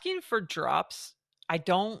asking for drops, I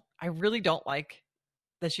really don't like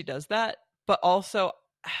that she does that. But also,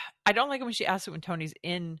 I don't like it when she asks it when Tony's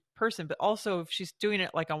in person, but also if she's doing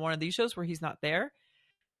it like on one of these shows where he's not there,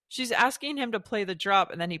 she's asking him to play the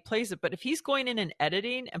drop and then he plays it. But if he's going in and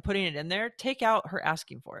editing and putting it in there, take out her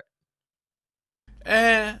asking for it.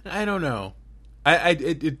 I don't know.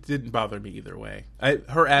 It didn't bother me either way.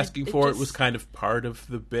 Her asking for it was kind of part of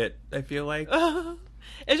the bit, I feel like.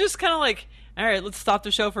 It's just kind of like, all right, let's stop the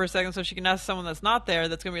show for a second so she can ask someone that's not there,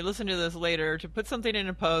 that's going to be listening to this later, to put something in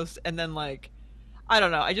a post, and then, like, I don't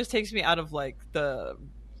know. It just takes me out of, like, the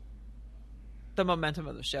momentum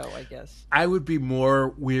of the show, I guess. I would be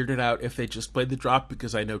more weirded out if they just played the drop,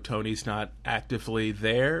 because I know Tony's not actively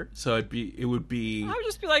there, so it would be... I would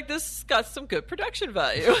just be like, this got some good production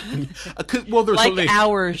value. Well, there's like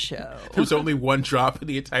our show. There's only one drop in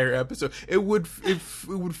the entire episode. It would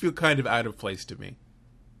feel kind of out of place to me.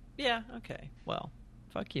 Yeah, okay. Well,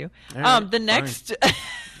 Fuck you. Right, the next...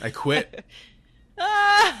 I quit.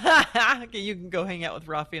 Okay, you can go hang out with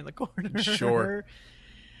Rafi in the corner. Sure.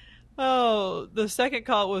 Oh, the second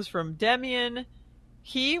call was from Demian.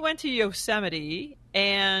 He went to Yosemite,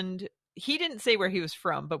 and he didn't say where he was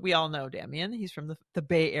from, but we all know Demian. He's from the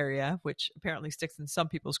Bay Area, which apparently sticks in some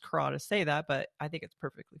people's craw to say that, but I think it's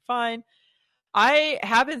perfectly fine. I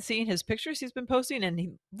have been seeing his pictures he's been posting, and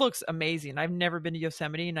he looks amazing. I've never been to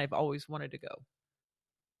Yosemite, and I've always wanted to go.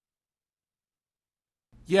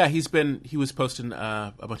 Yeah, he was posting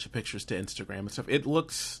a bunch of pictures to Instagram and stuff. It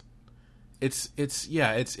looks, it's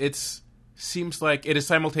seems like it is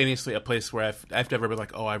simultaneously a place where I've never been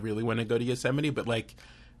like, oh, I really want to go to Yosemite, but like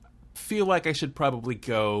feel like I should probably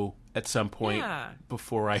go at some point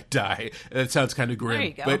before I die. And that sounds kind of grim, there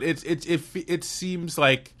you go. but it seems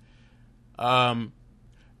like almost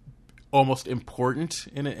important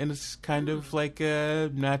in a kind of like a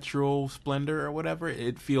natural splendor or whatever.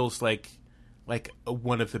 It feels like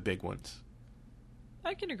one of the big ones.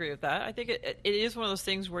 I can agree with that. I think it is one of those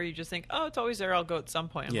things where you just think, oh, it's always there. I'll go at some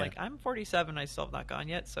point. I'm like, I'm 47. I still have not gone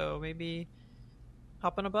yet. So maybe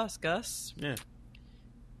hop on a bus, Gus. Yeah.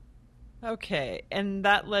 Okay. And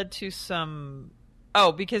that led to some...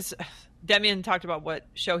 Oh, because Demian talked about what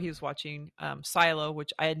show he was watching, Silo,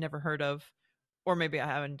 which I had never heard of. Or maybe I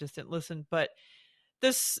haven't, just didn't listen. But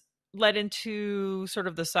this led into sort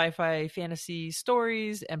of the sci-fi fantasy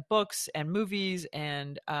stories and books and movies.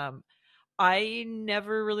 And I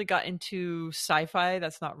never really got into sci-fi.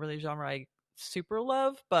 That's not really a genre I super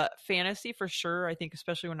love, but fantasy for sure. I think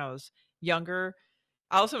especially when I was younger.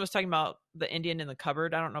 Alison was talking about The Indian in the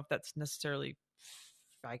Cupboard. I don't know if that's necessarily,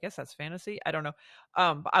 I guess that's fantasy. I don't know.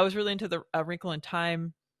 But I was really into the Wrinkle in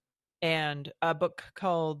Time and a book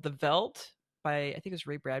called The Veldt by, I think it was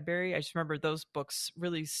Ray Bradbury. I just remember those books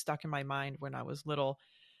really stuck in my mind when I was little.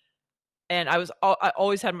 And I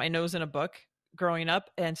always had my nose in a book growing up.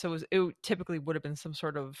 And so it typically would have been some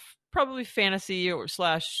sort of probably fantasy or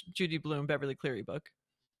 / Judy Blume, Beverly Cleary book.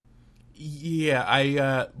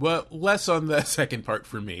 Yeah, well, less on the second part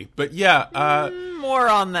for me, but yeah, more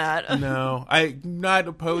on that. No, I'm not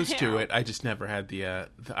opposed to it. I just never had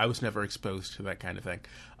I was never exposed to that kind of thing.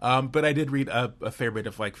 But I did read a fair bit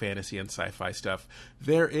of like fantasy and sci-fi stuff.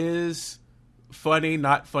 There is funny,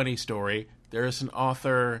 not funny story. There is an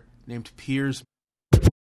author named Piers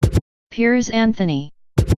Anthony,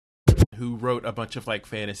 who wrote a bunch of like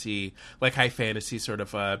fantasy, like high fantasy sort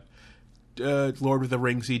of Lord of the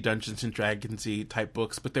Ringsy, Dungeons and Dragonsy type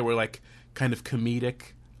books, but they were like kind of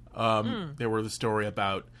comedic. There were the story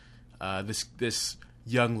about this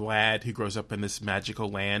young lad who grows up in this magical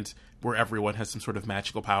land where everyone has some sort of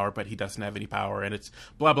magical power, but he doesn't have any power, and it's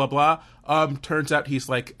blah blah blah. Turns out he's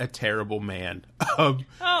like a terrible man.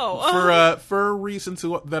 For reasons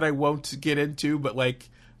that I won't get into, but like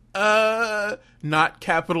not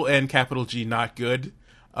capital N, capital G, not good.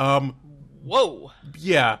 Whoa.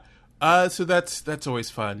 Yeah. So that's always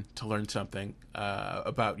fun to learn something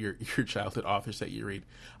about your childhood authors that you read.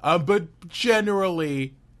 But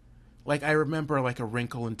generally, like I remember like A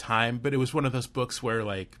Wrinkle in Time, but it was one of those books where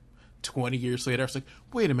like 20 years later I was like,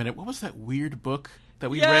 wait a minute, what was that weird book that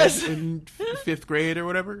we read in 5th grade or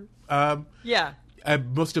whatever?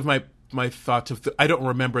 Most of my thoughts of I don't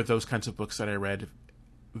remember those kinds of books that I read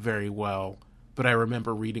very well. But I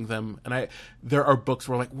remember reading them, and there are books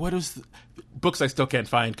where like, books I still can't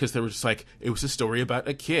find because there was just like, it was a story about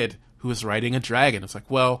a kid who was riding a dragon. It's like,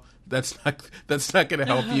 well, that's not going to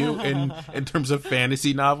help you in terms of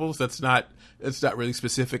fantasy novels. It's not really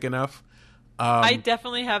specific enough. I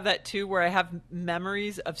definitely have that too, where I have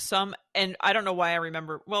memories of some, and I don't know why I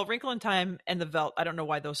remember. Well, Wrinkle in Time and The Veldt, I don't know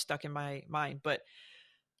why those stuck in my mind, but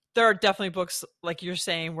there are definitely books like you're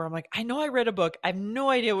saying where I'm like, I know I read a book. I have no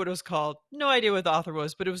idea what it was called. No idea what the author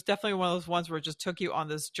was, but it was definitely one of those ones where it just took you on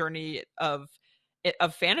this journey of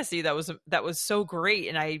fantasy that was so great.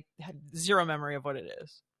 And I had zero memory of what it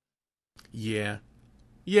is. Yeah.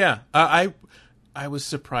 Yeah. I was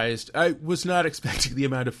surprised. I was not expecting the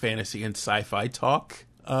amount of fantasy and sci-fi talk,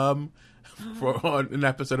 on an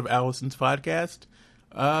episode of Alison's podcast.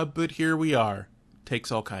 But here we are.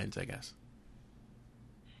 Takes all kinds, I guess.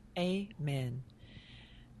 Amen.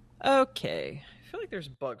 Okay. I feel like there's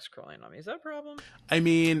bugs crawling on me. Is that a problem? I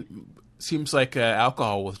mean, seems like an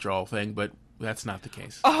alcohol withdrawal thing, but that's not the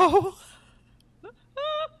case. Oh. Well,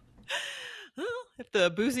 if the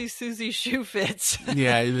Boozy Susie shoe fits.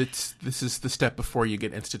 Yeah, this is the step before you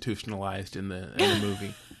get institutionalized in the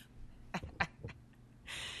movie.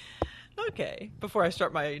 Okay. Before I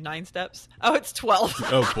start my 9 steps. Oh, it's 12.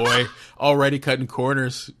 Oh, boy. Already cutting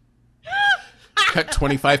corners. Cut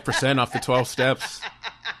 25% off the 12 steps.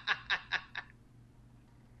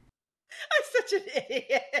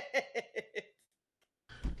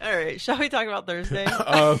 right. Shall we talk about Thursday? Do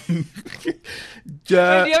Wait, do you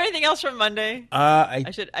have anything else from Monday?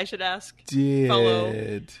 I should ask. did.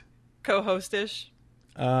 Fellow co-hostish.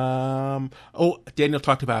 Daniel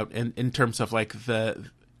talked about in terms of like the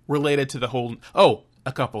related to the whole.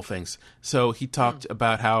 A couple things. So he talked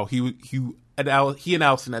about how he and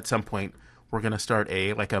Alison at some point were going to start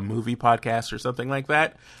a movie podcast or something like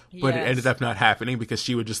that, but it ended up not happening because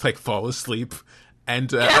she would just like fall asleep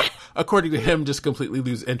and according to him just completely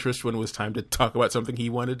lose interest when it was time to talk about something he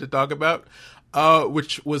wanted to talk about,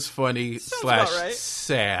 which was funny / right.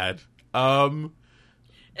 sad.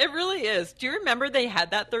 It really is. Do you remember they had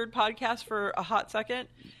that third podcast for a hot second?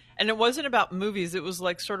 And it wasn't about movies. It was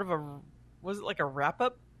like sort of was it like a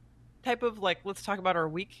wrap-up type of like, let's talk about our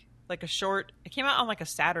week? Like a short, it came out on like a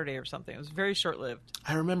Saturday or something. It was very short-lived.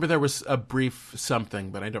 I remember there was a brief something,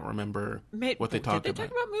 but I don't remember what they talked about. Did they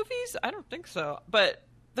talk about movies? I don't think so. But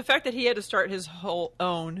the fact that he had to start his whole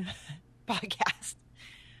own podcast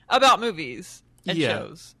about movies and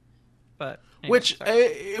shows. But anyway, which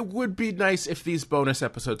it would be nice if these bonus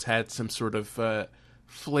episodes had some sort of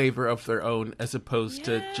flavor of their own as opposed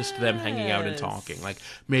to just them hanging out and talking. Like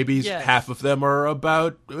maybe half of them are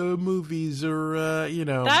about movies or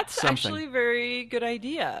that's something. Actually a very good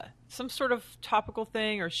idea. Some sort of topical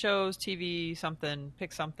thing or shows, TV, something.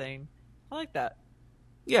 Pick something. I like that.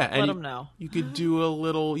 Yeah, and let them know. You could do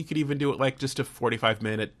you could even do it like just a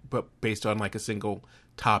 45-minute, but based on like a single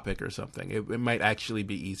topic or something. It might actually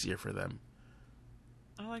be easier for them.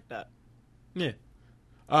 I like that. Yeah.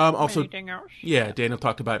 Also, anything else? Yeah, Daniel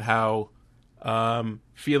talked about how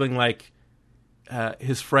feeling like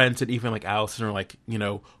his friends and even like Alison are like,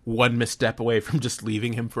 one misstep away from just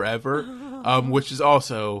leaving him forever, which is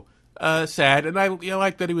also sad. And I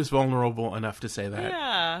like that he was vulnerable enough to say that.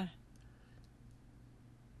 Yeah.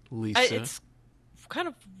 Lisa. It's kind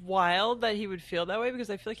of wild that he would feel that way because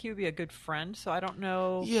I feel like he would be a good friend. So I don't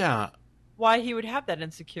know why he would have that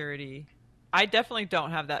insecurity. I definitely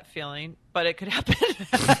don't have that feeling, but it could happen.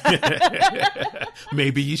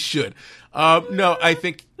 Maybe you should. No, I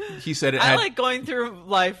think he said it. I like going through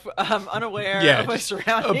life unaware of my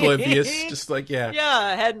surroundings. Oblivious, just like,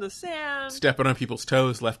 head in the sand. Stepping on people's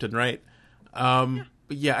toes left and right. But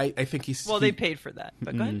yeah, I think he's... Well, they paid for that,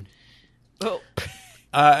 but go ahead. Oh.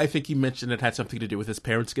 I think he mentioned it had something to do with his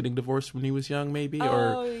parents getting divorced when he was young, maybe?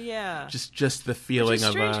 Oh, yeah. Just the feeling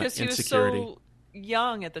of insecurity. He was so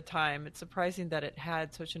young at the time. It's surprising that it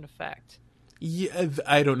had such an effect. Yeah,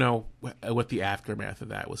 I don't know what the aftermath of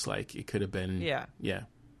that was like. It could have been... Yeah.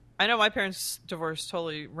 I know my parents' divorce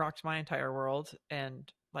totally rocked my entire world,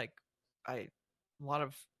 and a lot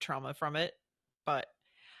of trauma from it. But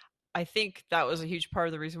I think that was a huge part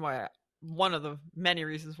of the reason why one of the many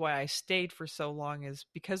reasons why I stayed for so long is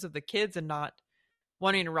because of the kids and not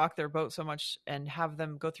wanting to rock their boat so much and have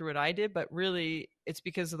them go through what I did, but really it's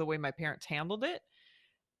because of the way my parents handled it.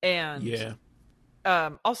 And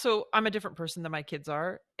also I'm a different person than my kids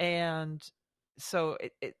are. And so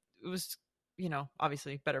it was,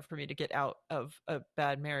 obviously better for me to get out of a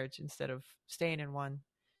bad marriage instead of staying in one.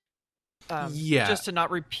 Just to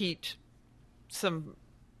not repeat something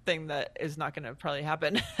that is not going to probably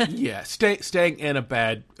happen. Staying in a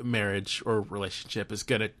bad marriage or relationship is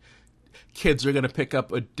kids are going to pick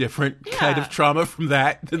up a different kind of trauma from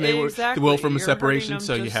that than they will from a separation.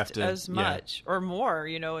 So you have to as much or more.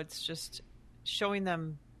 It's just showing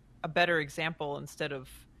them a better example instead of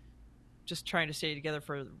just trying to stay together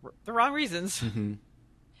for the wrong reasons. Mm-hmm.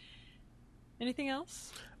 Anything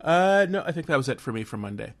else? No, I think that was it for me for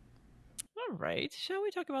Monday. All right. Shall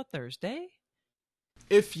we talk about Thursday?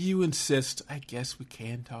 If you insist, I guess we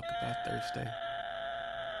can talk about Thursday.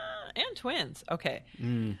 And twins. Okay.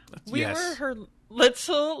 We were her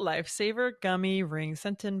little lifesaver gummy ring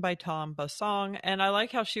sent in by Tom Basong. And I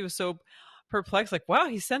like how she was so perplexed. Like, wow,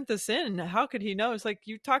 he sent this in. How could he know? It's like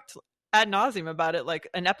you talked ad nauseum about it like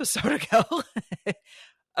an episode ago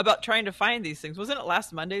about trying to find these things. Wasn't it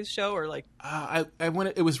last Monday's show or like?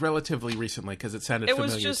 It was relatively recently because it sounded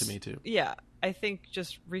familiar to me too. Yeah. I think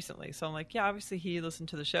just recently. So I'm like, yeah, obviously he listened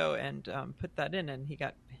to the show and put that in and he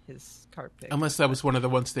got his card picked. Unless that was one of the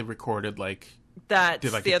ones they recorded,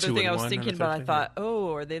 that's the other thing I was thinking about. I thought,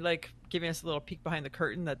 are they giving us a little peek behind the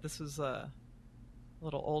curtain that this was a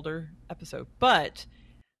little older episode? But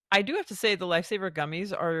I do have to say the Lifesaver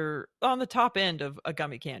gummies are on the top end of a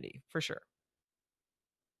gummy candy for sure.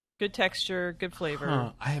 Good texture, good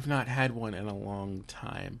flavor. I have not had one in a long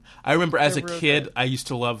time. I remember as a kid, I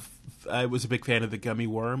was a big fan of the gummy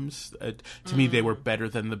worms. To me, they were better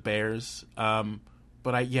than the bears.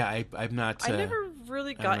 But I'm not. I never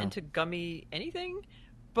really got into gummy anything,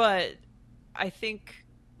 but I think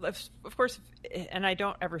of course, and I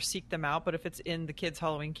don't ever seek them out, but if it's in the kids'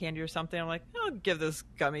 Halloween candy or something, I'm like, I'll give this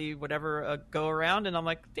gummy whatever a go around, and I'm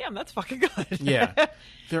like, damn, that's fucking good. Yeah,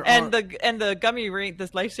 the gummy ring, the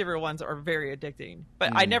Lifesaver ones are very addicting,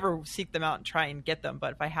 but I never seek them out and try and get them.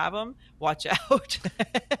 But if I have them, watch out.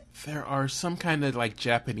 There are some kind of like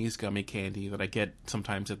Japanese gummy candy that I get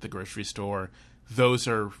sometimes at the grocery store. Those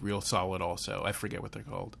are real solid. Also, I forget what they're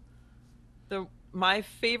called. My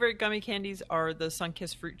favorite gummy candies are the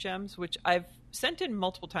Sunkissed Fruit Gems, which I've sent in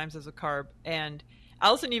multiple times as a carb. And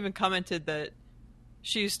Alison even commented that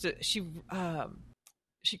she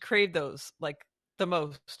craved those like the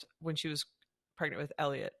most when she was pregnant with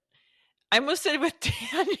Elliot. I almost said with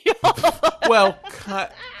Daniel. Well,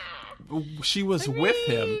 she was with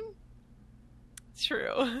him.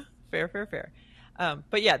 True. Fair.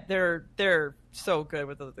 But yeah, they're so good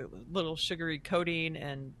with the little sugary coating,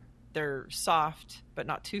 and they're soft, but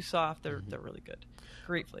not too soft. They're really good.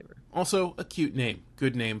 Great flavor. Also, a cute name.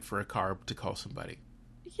 Good name for a carb to call somebody.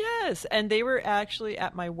 Yes, and they were actually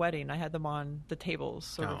at my wedding. I had them on the tables,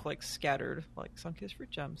 sort of like scattered, like Sunkissed Fruit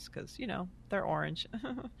Gems, because, they're orange.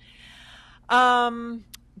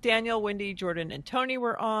 Daniel, Wendy, Jordan, and Tony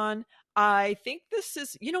were on. I think this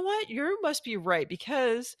is, you know what? You must be right,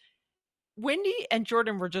 because Wendy and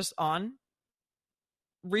Jordan were just on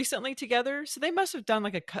recently together, so they must have done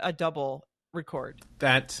like a double record.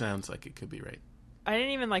 That sounds like it could be right. I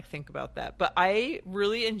didn't even think about that, but I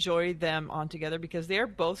really enjoyed them on together because they're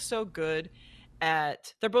both so good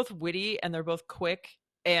they're both witty and they're both quick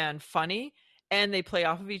and funny, and they play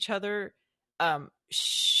off of each other.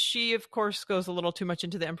 She of course goes a little too much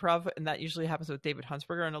into the improv, and that usually happens with David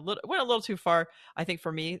Huntsberger, and went a little too far, I think,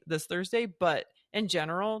 for me this Thursday. But in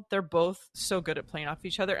general, they're both so good at playing off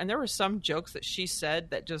each other. And there were some jokes that she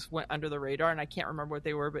said that just went under the radar, and I can't remember what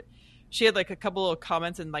they were, but she had like a couple of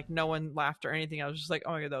comments and like no one laughed or anything. I was just like,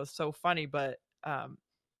 oh my God, that was so funny. But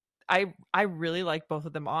I really like both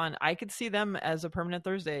of them on. I could see them as a permanent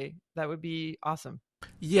Thursday. That would be awesome.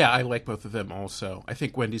 Yeah, I like both of them also. I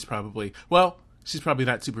think Wendy's she's probably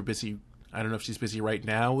not super busy. I don't know if she's busy right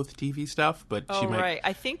now with TV stuff, but she might. Right.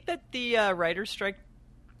 I think that the writer's strike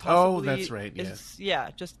that's right.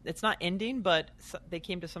 Just it's not ending, but they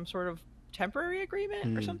came to some sort of temporary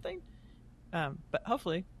agreement or something. But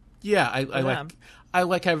hopefully, yeah, I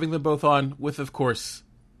like having them both on with, of course,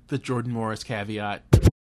 the Jordan Morris caveat.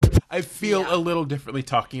 I feel a little differently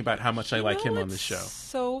talking about how much I like him on the show.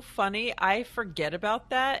 So funny, I forget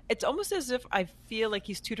about that. It's almost as if I feel like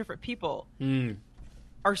he's two different people,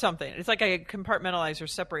 or something. It's like I compartmentalized or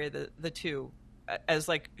separated the two. As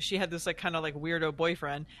like she had this like kind of like weirdo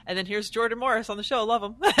boyfriend, and then here's Jordan Morris on the show. Love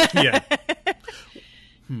him.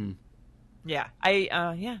 Yeah.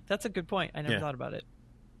 Yeah. That's a good point. I never thought about it.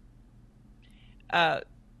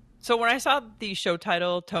 So when I saw the show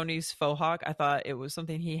title, Tony's Faux Hawk, I thought it was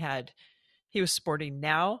something he was sporting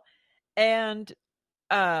now, and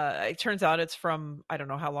it turns out it's from I don't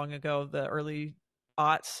know how long ago, the early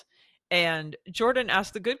aughts. And Jordan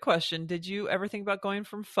asked the good question, did you ever think about going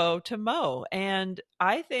from faux to mo? And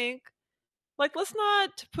I think, like, let's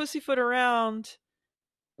not pussyfoot around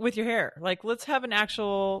with your hair. Like, let's have an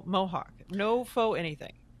actual mohawk. No faux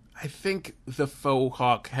anything. I think the faux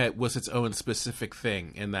hawk was its own specific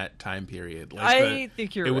thing in that time period. Like I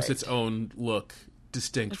think you're right. It was its own look,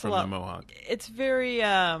 distinct from the mohawk. It's very,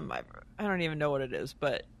 I don't even know what it is,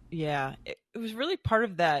 but yeah, it was really part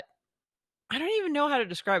of that. I don't even know how to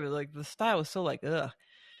describe it. Like the style was so like, ugh,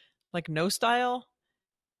 like no style.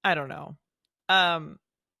 I don't know.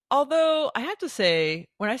 Although I have to say,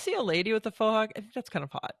 when I see a lady with a faux hawk, I think that's kind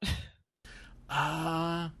of hot.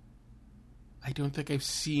 I don't think I've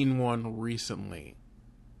seen one recently.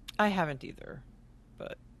 I haven't either,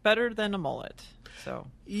 but better than a mullet. So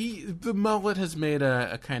the mullet has made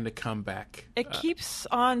a kind of comeback. It keeps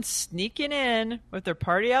on sneaking in with their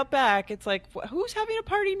party out back. It's like, who's having a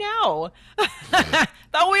party now?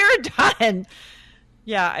 Thought we were done.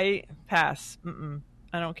 Yeah, I pass.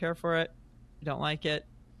 I don't care for it. I don't like it.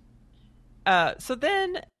 So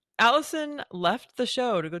then Alison left the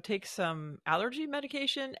show to go take some allergy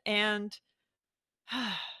medication, and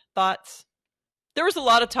thoughts. There was a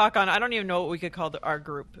lot of talk on, I don't even know what we could call our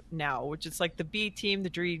group now, which is like the B team, the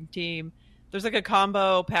dream team. There's like a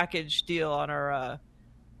combo package deal on our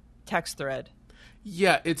text thread.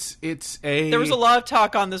 Yeah, there was a lot of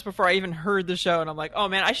talk on this before I even heard the show, and I'm like, oh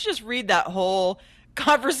man, I should just read that whole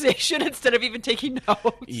conversation instead of even taking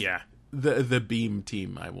notes. Yeah, the beam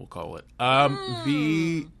team, I will call it. How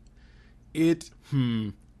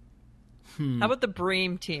about the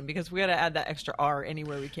Bream team? Because we got to add that extra R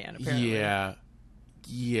anywhere we can, apparently. Yeah.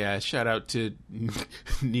 Yeah, shout out to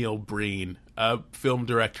Neil Breen, film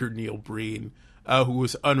director Neil Breen, who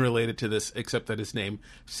was unrelated to this, except that his name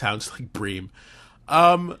sounds like Bream.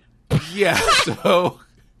 Yeah, so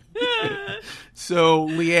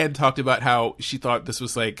Leanne talked about how she thought this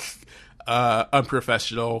was like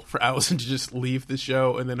unprofessional for Alison to just leave the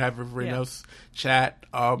show and then have everybody else chat.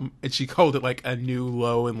 And she called it like a new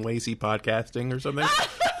low and lazy podcasting or something,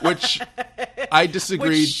 which I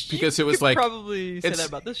disagreed because it was like probably say that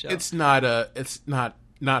about this show. It's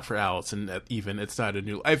not for Alison even. It's not a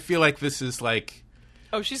new. I feel like this is like,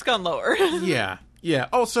 oh, she's gone lower. Yeah.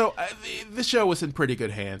 Also, the show was in pretty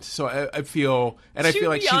good hands, so I feel, and I feel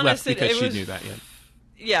like she left because she knew that.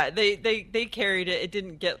 Yeah, they carried it. It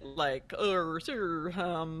didn't get like, what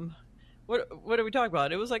are we talking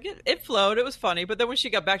about? It was like it flowed. It was funny, but then when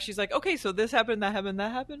she got back, she's like, okay, so this happened, that happened,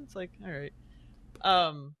 that happened. It's like, all right.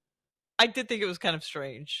 I did think it was kind of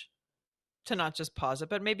strange to not just pause it,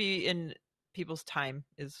 but maybe in people's time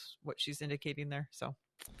is what she's indicating there. So,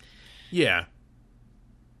 yeah.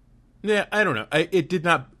 Yeah, I don't know. I did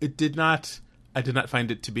not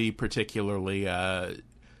find it to be particularly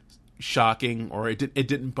shocking, or it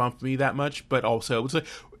didn't bump me that much. But also, it was like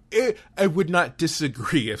I would not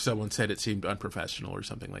disagree if someone said it seemed unprofessional or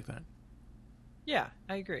something like that. Yeah,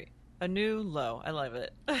 I agree. A new low. I love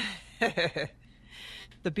it.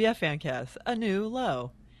 The BF Fancast, a new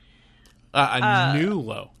low. A new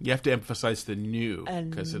low. You have to emphasize the new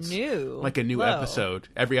because it's like a new low. episode.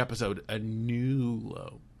 Every episode, a new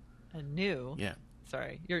low. A new. Yeah.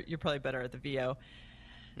 Sorry, you're probably better at the VO.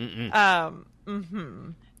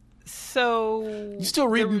 Mm-mm. So you still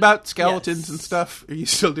reading about skeletons and stuff? Are you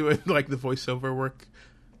still doing like the voiceover work?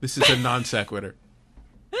 This is a non sequitur.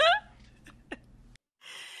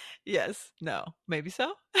 Yes. No. Maybe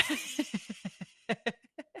so.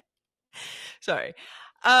 Sorry.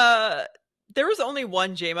 There was only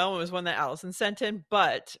one JMO. It was one that Alison sent in,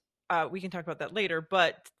 but we can talk about that later.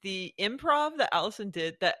 But the improv that Alison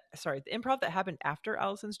did, the improv that happened after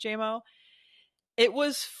Alison's JMO, it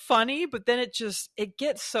was funny, but then it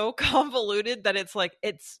gets so convoluted that it's like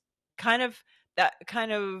gets kind of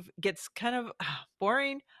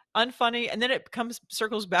boring, unfunny, and then it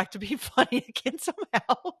circles back to be funny again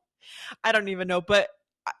somehow. I don't even know, but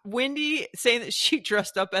Wendy saying that she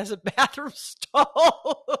dressed up as a bathroom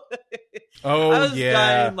stall. Oh, I was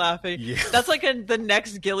dying laughing. Yeah. That's like the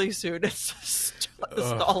next ghillie suit. It's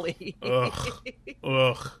stally. Ugh.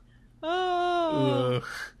 Oh. Ugh.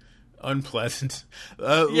 Unpleasant.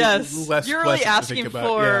 Yes. Less You're really asking about,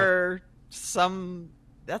 for some.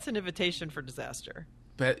 That's an invitation for disaster.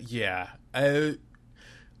 But yeah, at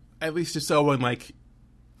least if someone like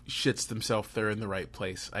shits themselves, they're in the right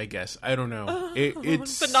place, I guess. I don't know.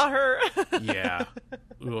 It's but not her. Yeah.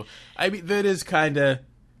 Ugh. I mean, that is kind of.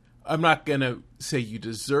 I'm not gonna say you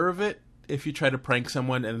deserve it if you try to prank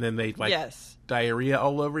someone and then they like diarrhea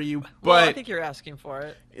all over you. But well, I think you're asking for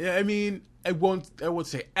it. I mean, I won't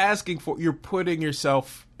say asking for. You're putting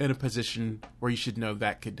yourself in a position where you should know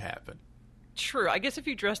that could happen. True. I guess if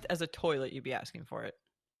you dressed as a toilet, you'd be asking for it.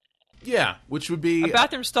 Yeah, which would be... A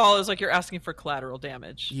bathroom stall is like you're asking for collateral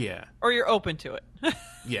damage. Yeah. Or you're open to it.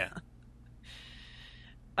 Yeah.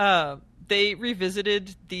 They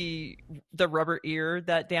revisited the rubber ear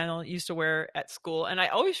that Daniel used to wear at school, and I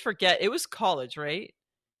always forget. It was college, right?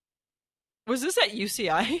 Was this at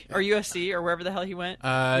UCI or USC or wherever the hell he went?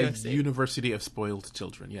 University of Spoiled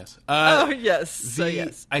Children, yes. Yes.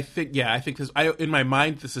 Yes. I think this... in my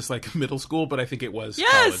mind, this is like middle school, but I think it was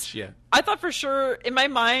college. Yeah. I thought for sure, in my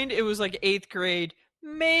mind, it was like 8th grade,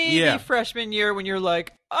 maybe freshman year when you're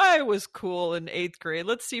like, I was cool in 8th grade.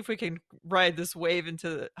 Let's see if we can ride this wave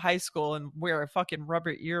into high school and wear a fucking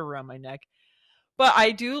rubber ear around my neck. But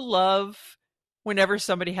I do love whenever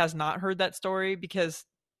somebody has not heard that story, because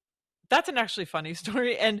that's an actually funny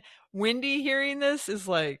story. And Wendy hearing this is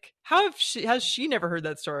like, has she never heard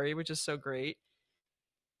that story, which is so great.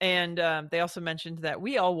 And they also mentioned that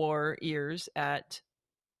we all wore ears at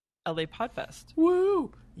LA Podfest.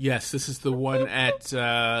 Woo! Yes, this is the one at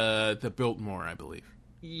the Biltmore, I believe.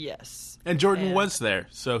 Yes. And Jordan was there,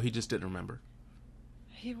 so he just didn't remember.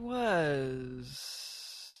 He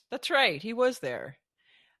was. That's right. He was there.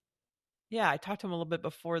 Yeah, I talked to him a little bit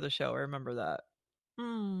before the show. I remember that.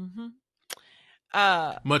 Mm-hmm.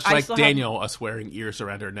 Much like Daniel, us wearing ears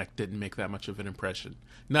around our neck didn't make that much of an impression.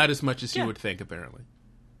 Not as much as you would think, apparently.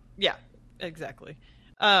 Yeah, exactly.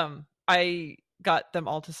 I got them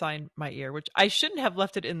all to sign my ear, which I shouldn't have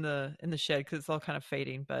left it in the shed because it's all kind of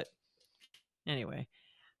fading. But anyway,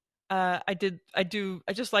 I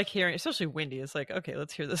just like hearing, especially Wendy. It's like, okay,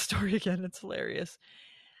 let's hear this story again. It's hilarious.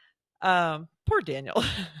 Poor Daniel.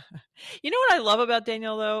 You know what I love about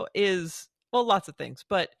Daniel though is, well, lots of things,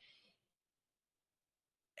 but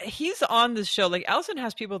he's on this show. Like Alison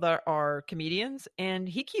has people that are comedians, and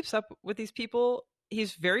he keeps up with these people.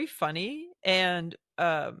 He's very funny and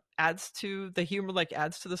adds to the humor, like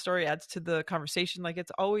adds to the story, adds to the conversation. Like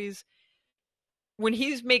it's always when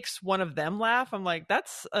he makes one of them laugh, I'm like,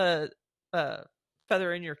 that's a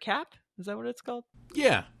feather in your cap. Is that what it's called?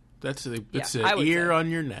 Yeah, it's an would ear say. on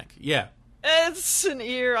your neck. Yeah. It's an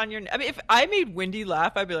ear on your. I mean, if I made Wendy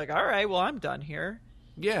laugh, I'd be like, all right, well, I'm done here.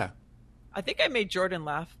 Yeah. I think I made Jordan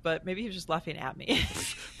laugh, but maybe he was just laughing at me.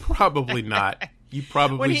 Probably not. You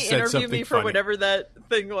probably when he said interviewed something me for funny. whatever that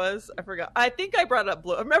thing was. I forgot. I think I brought up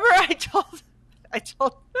blue. Remember, I told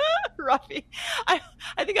Rafi. I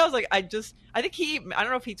think I was like, I think I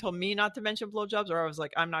don't know if he told me not to mention blowjobs, or I was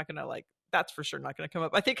like, I'm not gonna like. That's for sure not gonna come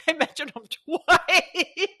up. I think I mentioned them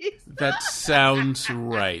twice. That sounds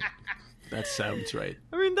right. That sounds right.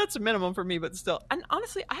 I mean, that's a minimum for me, but still. And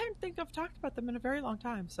honestly, I don't think I've talked about them in a very long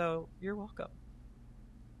time, so you're welcome.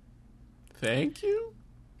 Thank you.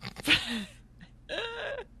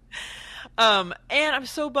 And I'm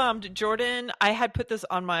so bummed. Jordan, I had put this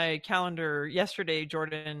on my calendar yesterday.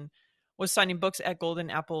 Jordan was signing books at Golden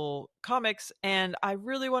Apple Comics, and I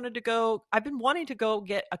really wanted to go. I've been wanting to go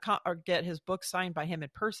get get his book signed by him in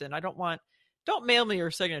person. Don't mail me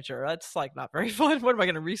your signature. That's like not very fun. What am I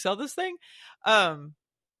going to resell this thing?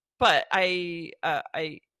 But I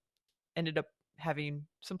ended up having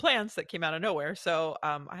some plans that came out of nowhere, so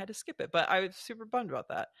I had to skip it. But I was super bummed about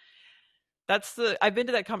that. I've been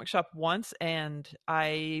to that comic shop once, and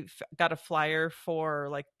I got a flyer for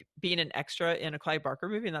like being an extra in a Clive Barker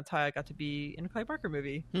movie, and that's how I got to be in a Clive Barker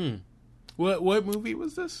movie. What movie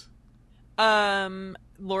was this?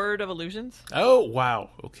 Lord of Illusions. Oh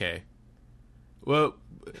wow. Okay. Well,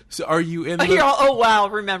 so are you in the... Oh wow,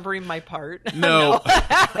 remembering my part. No,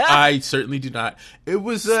 I certainly do not. It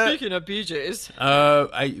was speaking of BJ's.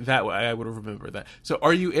 I would have remembered that. So,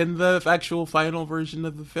 are you in the actual final version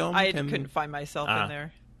of the film? I couldn't find myself in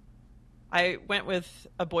there. I went with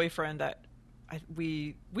a boyfriend that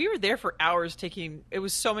we were there for hours taking. It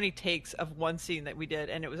was so many takes of one scene that we did,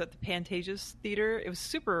 and it was at the Pantages Theater. It was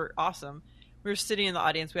super awesome. We were sitting in the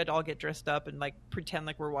audience. We had to all get dressed up and like pretend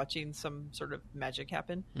like we're watching some sort of magic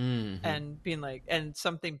happen, and being like, and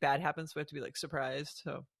something bad happens. So we have to be like surprised.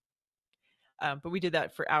 So, but we did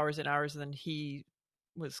that for hours and hours. And then he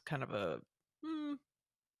was kind of a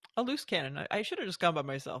loose cannon. I should have just gone by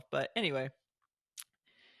myself. But anyway,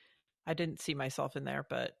 I didn't see myself in there.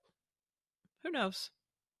 But who knows?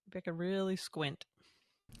 Maybe I could really squint.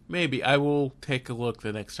 Maybe I will take a look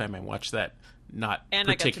the next time I watch that not and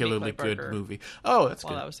particularly good movie. Oh, that's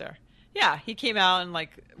good. While I was there, yeah, he came out and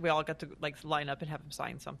like we all got to like line up and have him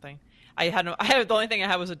sign something. The only thing I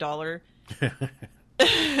had was $1.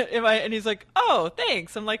 And he's like, "Oh,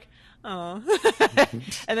 thanks." I'm like, "Oh,"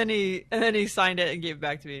 and then he signed it and gave it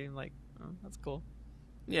back to me. I'm like, "Oh, that's cool."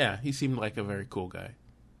 Yeah, he seemed like a very cool guy.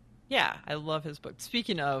 Yeah, I love his book.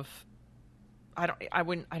 Speaking of. I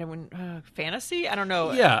wouldn't fantasy. I don't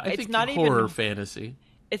know. Yeah, I it's think not horror even fantasy.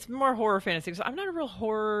 It's more horror fantasy because I'm not a real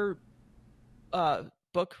horror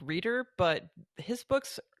book reader, but his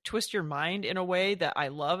books twist your mind in a way that I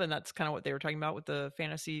love, and that's kind of what they were talking about with the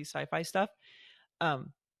fantasy sci-fi stuff.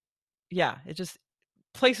 Yeah, it just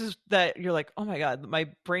places that you're like, oh my god, my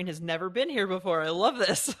brain has never been here before. I love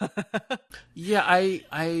this. Yeah,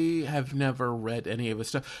 I have never read any of his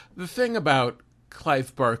stuff. The thing about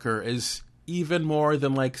Clive Barker is, even more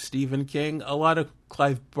than like Stephen King, a lot of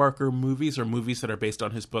Clive Barker movies or movies that are based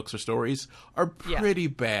on his books or stories are pretty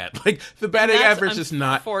bad. Like the batting average is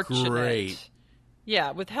not great.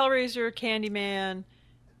 Yeah, with Hellraiser, Candyman,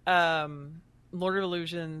 Lord of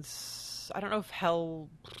Illusions, I don't know if I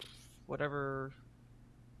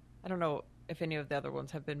don't know if any of the other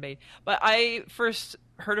ones have been made. But I first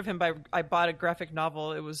heard of him I bought a graphic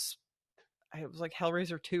novel. It was like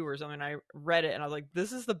Hellraiser 2 or something. I read it and I was like,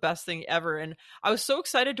 this is the best thing ever. And I was so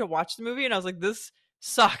excited to watch the movie and I was like, this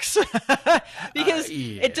sucks. Because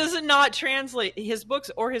it does not translate. His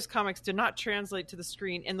books or his comics did not translate to the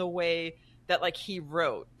screen in the way that like he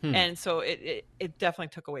wrote. And so it definitely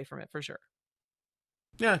took away from it for sure.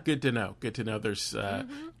 Yeah, good to know. Good to know there's,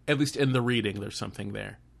 at least in the reading, there's something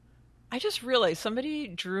there. I just realized somebody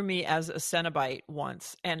drew me as a Cenobite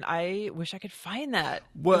once, and I wish I could find that.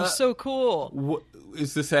 What? It was so cool.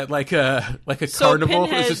 Is this at like a carnival?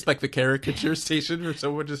 Pinhead... Is this like the caricature station, or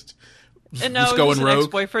someone just going rogue? An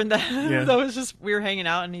ex-boyfriend that was just, we were hanging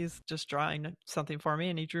out, and he's just drawing something for me,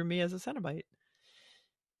 and he drew me as a Cenobite,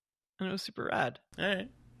 and it was super rad. All right.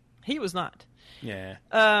 He was not. Yeah.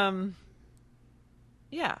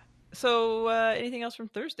 Yeah. So, anything else from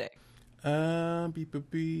Thursday? Beep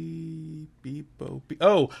beep beep beep boop, beep.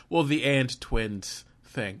 Oh, well, the and twins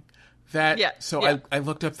thing. Yeah, So yeah. I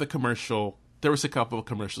looked up the commercial. There was a couple of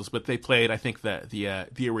commercials, but they played, I think,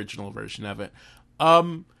 the original version of it.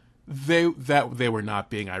 They were not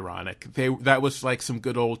being ironic. That was like some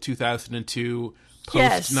good old 2002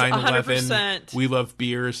 Yes, post 9/11. 100%. We love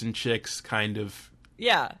beers and chicks kind of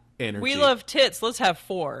Yeah. energy. We love tits. Let's have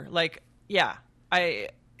 4. Like, yeah.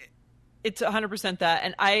 It's 100% that.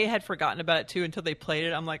 And I had forgotten about it too until they played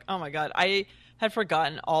it. I'm like, oh my God. I had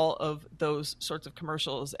forgotten all of those sorts of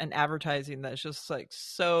commercials and advertising that's just like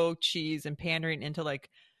so cheese and pandering into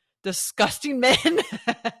like disgusting men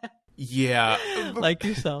Yeah, like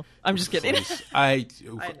yourself. I'm just kidding. please. I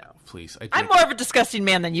know. Please. I'm more of a disgusting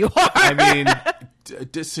man than you are. I mean,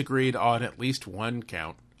 disagreed on at least one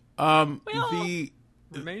count. Well,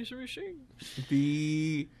 remains to be seen.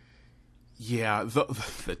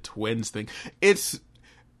 The twins thing.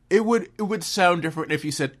 It would sound different if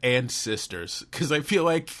you said and sisters, because I feel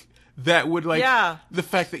like that would the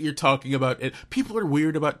fact that you're talking about it. People are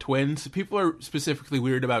weird about twins. People are specifically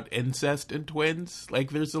weird about incest and twins. Like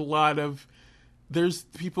there's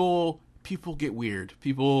people get weird.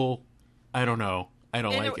 People, I don't know. I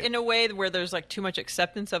don't like it. In a way where there's like too much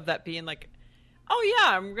acceptance of that being like, oh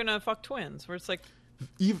yeah, I'm gonna fuck twins. Where it's like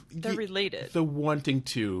they're related. The wanting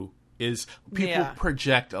to is people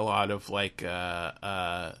project a lot of like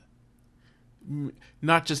not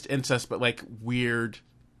just incest, but like weird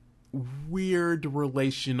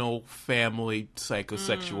relational family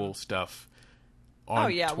psychosexual stuff on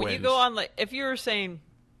twins. When you go on, like if you're someone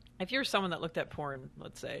that looked at porn,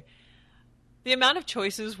 let's say, the amount of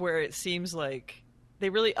choices where it seems like they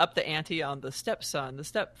really up the ante on the stepson, the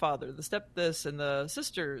stepfather, the step this, and the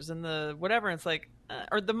sisters, and the whatever. And it's like,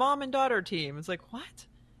 or the mom and daughter team. It's like, what?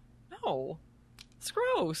 No, it's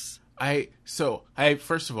gross.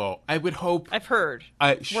 First of all, I would hope. I've heard.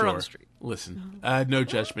 Sure. Word on the street. Listen, no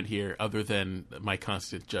judgment here, other than my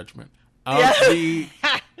constant judgment. Yeah.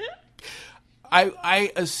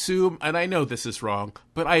 I assume, and I know this is wrong,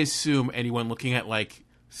 but I assume anyone looking at like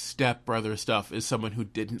stepbrother stuff is someone who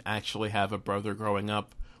didn't actually have a brother growing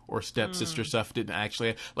up, or stepsister stuff didn't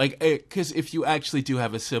actually because if you actually do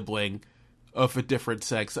have a sibling of a different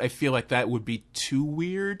sex, I feel like that would be too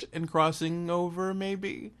weird and crossing over,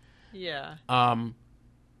 maybe. Yeah.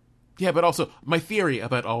 Yeah, but also my theory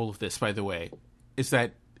about all of this, by the way, is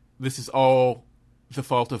that this is all the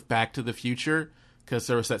fault of Back to the Future, because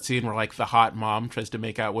there was that scene where like the hot mom tries to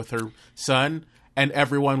make out with her son, and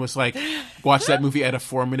everyone was like, watch that movie at a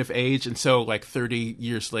formative age, and so like 30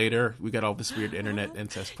 years later, we got all this weird internet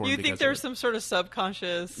incest porn. You think there's some sort of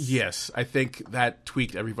subconscious? Yes, I think that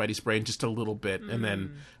tweaked everybody's brain just a little bit, and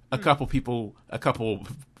then a couple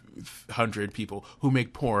hundred people who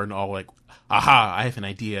make porn all like, aha, I have an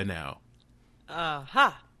idea now.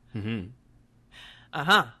 Aha. Mm-hmm.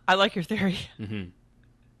 Uh-huh. I like your theory. Mm-hmm.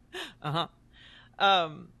 Uh-huh.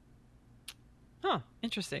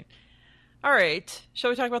 Interesting. All right. Shall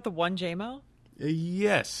we talk about the one JMO?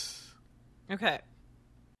 Yes. Okay.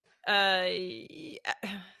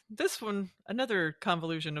 This one, another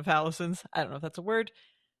convolution of Alison's. I don't know if that's a word.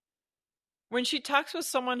 When she talks with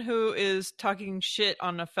someone who is talking shit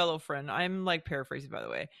on a fellow friend, I'm like paraphrasing, by the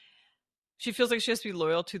way. She feels like she has to be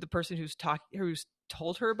loyal to the person who's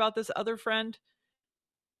told her about this other friend.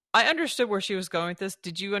 I understood where she was going with this.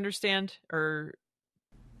 Did you understand? Or,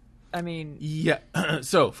 I mean... Yeah.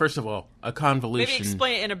 So, first of all, a convolution... Maybe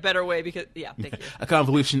explain it in a better way because... Yeah, thank you. A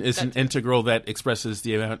convolution is an integral that expresses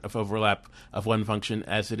the amount of overlap of one function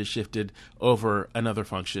as it is shifted over another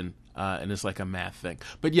function, and is like a math thing.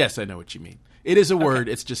 But yes, I know what you mean. It is a word.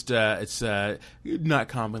 It's just it's not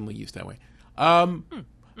commonly used that way.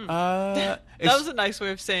 That was a nice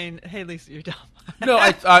way of saying, "Hey, Lisa, you're dumb." No,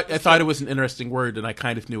 I thought it was an interesting word, and I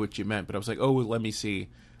kind of knew what you meant, but I was like, oh, let me see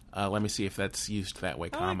if that's used that way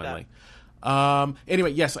commonly. Like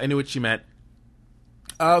anyway, yes, I knew what you meant.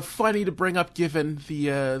 Funny to bring up, given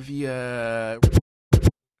the.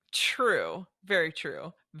 True, very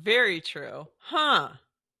true, very true. Huh.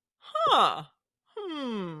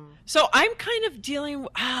 So I'm kind of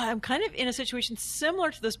I'm kind of in a situation similar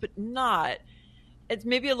to this, but not. It's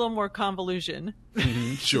maybe a little more convolution.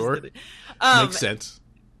 Mm-hmm, sure. Makes sense.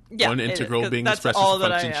 Yeah, one integral being expressed as a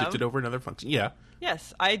function shifted over another function. Yeah.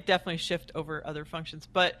 Yes, I definitely shift over other functions.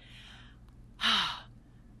 But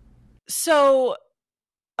so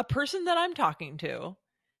a person that I'm talking to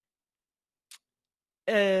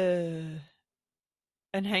and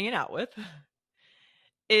hanging out with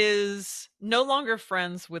is no longer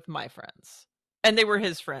friends with my friends. And they were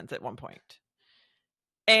his friends at one point.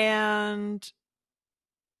 And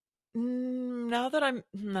Now that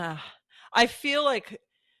I feel like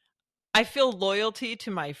I feel loyalty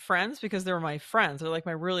to my friends because they're my friends. They're like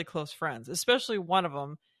my really close friends, especially one of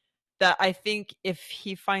them that I think if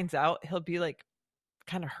he finds out, he'll be like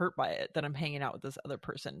kind of hurt by it that I'm hanging out with this other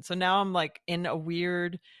person. So now I'm like in a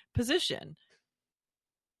weird position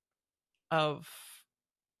of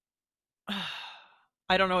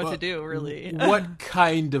I don't know what to Well, do really. what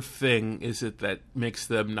kind of thing is it that makes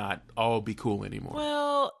them not all be cool anymore?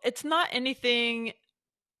 Well, it's not anything.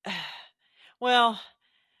 Well,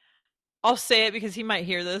 I'll say it because he might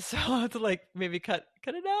hear this, so I'll have to like maybe cut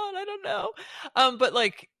it out. I don't know. But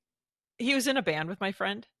like he was in a band with my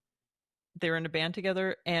friend. They were in a band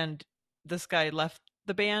together, and this guy left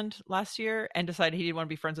the band last year and decided he didn't want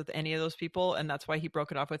to be friends with any of those people, and that's why he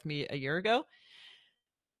broke it off with me a year ago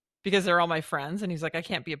because they're all my friends, and he's like, I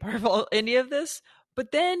can't be a part of any of this.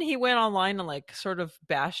 But then he went online and like sort of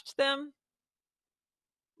bashed them,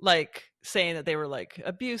 like saying that they were like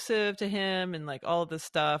abusive to him and like all of this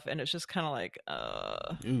stuff, and it's just kind of like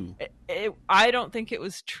Ooh. I don't think it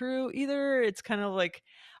was true either. It's kind of like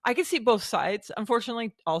I could see both sides,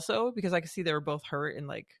 unfortunately, also because I could see they were both hurt and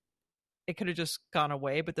like it could have just gone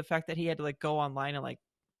away, but the fact that he had to like go online and like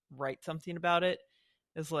write something about it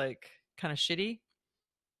is like kind of shitty.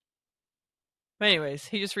 But anyways,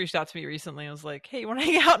 he just reached out to me recently and was like, hey, you want to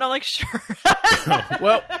hang out? And I'm like, sure.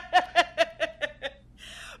 Well,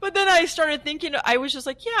 but then I started thinking, I was just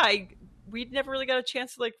like, yeah, we never really got a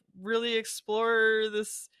chance to like really explore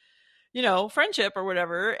this, friendship or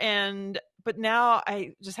whatever. But now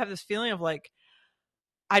I just have this feeling of like,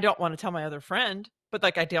 I don't want to tell my other friend, but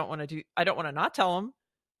like, I don't want to not tell him.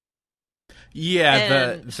 yeah,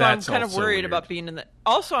 And so I'm that's kind of also worried weird. about being in the,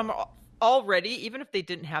 also I'm already, even if they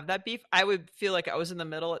didn't have that beef, I would feel like I was in the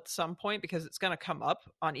middle at some point because it's going to come up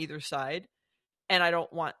on either side. And I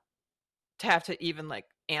don't want to have to even like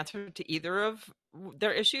answer to either of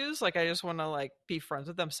their issues. Like I just want to like be friends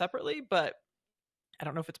with them separately, but I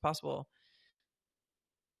don't know if it's possible.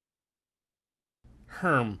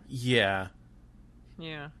 Yeah.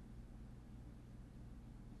 Yeah.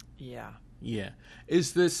 Yeah. Yeah.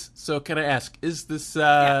 Is this so can I ask, is this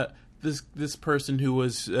Yeah. this person who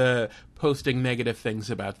was posting negative things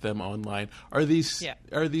about them online, Yeah.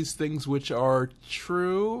 are these things which are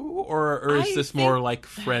true, or is I this think more like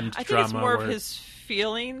friend I think it's drama more of where his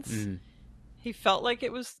feelings. Mm. He felt like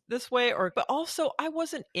it was this way but also I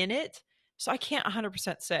wasn't in it, so I can't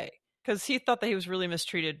 100% say cuz he thought that he was really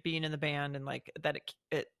mistreated being in the band and like that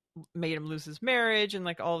it made him lose his marriage and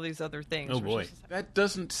like all these other things. Oh boy. That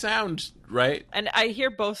doesn't sound right. And I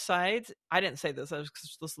hear both sides. I didn't say this. I was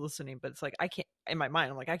just listening, but it's like I can't in my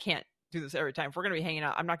mind. I'm like I can't do this every time. If we're going to be hanging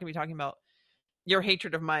out, I'm not going to be talking about your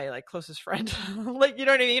hatred of my like closest friend. Like you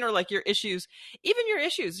know what I mean, or like your issues. Even your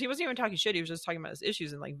issues. He wasn't even talking shit. He was just talking about his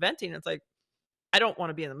issues and like venting. It's like I don't want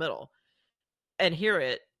to be in the middle and hear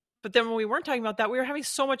it. But then when we weren't talking about that, we were having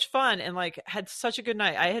so much fun and like had such a good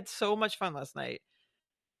night. I had so much fun last night.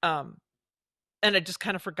 Um and I just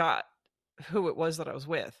kind of forgot who it was that I was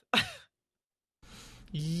with.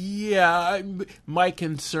 Yeah, my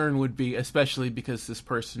concern would be, especially because this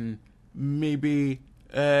person maybe,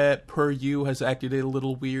 per you, has acted a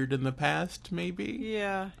little weird in the past, maybe?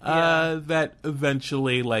 Yeah. That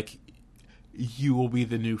eventually, like, you will be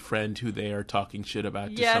the new friend who they are talking shit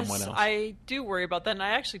about to someone else. I do worry about that. And I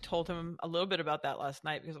actually told him a little bit about that last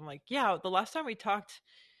night because I'm like, yeah, the last time we talked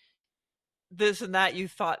this and that, you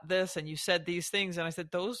thought this and you said these things. And I said,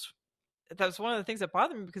 that's one of the things that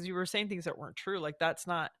bothered me because you were saying things that weren't true. Like, that's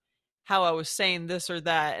not how I was saying this or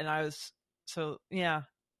that. And I was, so yeah.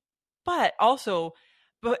 But also,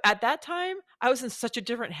 but at that time, I was in such a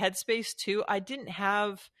different headspace too. I didn't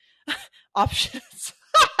have options.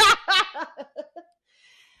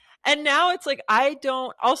 And now it's like I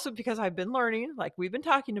don't, also because I've been learning, like we've been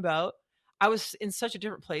talking about, I was in such a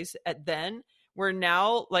different place at then where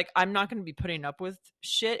now like I'm not going to be putting up with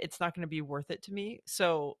shit. It's not going to be worth it to me.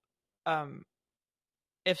 So um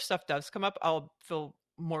if stuff does come up, I'll feel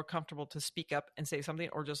more comfortable to speak up and say something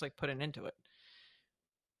or just like put an end to it.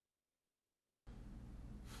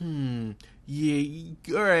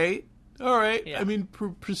 Yeah, all right. All right. Yeah. I mean,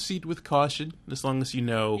 proceed with caution, as long as you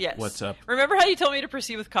know what's up. Remember how you told me to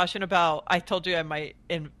proceed with caution about I told you I might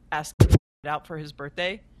ask it out for his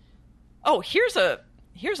birthday? Oh, here's a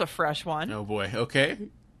fresh one. Oh boy. Okay.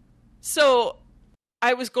 So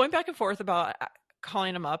I was going back and forth about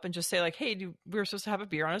calling him up and just say like, hey, we were supposed to have a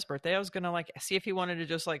beer on his birthday. I was going to like see if he wanted to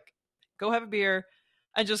just like go have a beer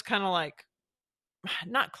and just kind of like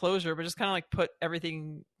not closure, but just kind of like put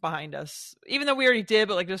everything behind us, even though we already did,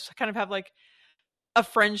 but like just kind of have like a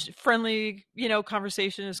friendly,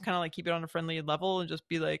 conversation, is kind of like keep it on a friendly level and just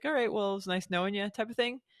be like, all right, well, it's nice knowing you type of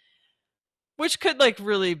thing, which could like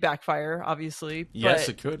really backfire, obviously. Yes,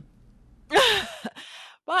 But it could.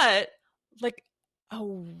 but like a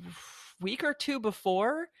week or two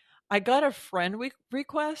before, I got a friend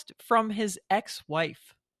request from his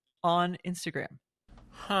ex-wife on Instagram.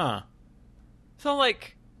 Huh. So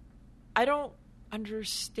like, I don't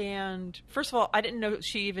understand. First of all, I didn't know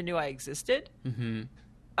she even knew I existed. Mm-hmm.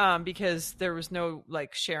 Because there was no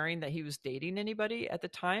like sharing that he was dating anybody at the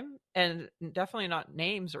time, and definitely not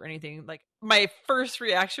names or anything. Like my first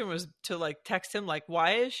reaction was to like text him like,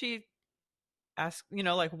 why is she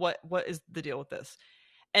like what is the deal with this?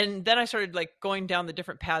 And then I started like going down the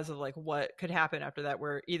different paths of like what could happen after that,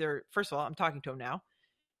 where either, first of all, I'm talking to him now.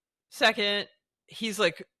 Second, he's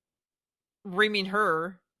like reaming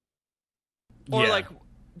her, or Yeah. like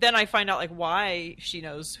then I find out like why she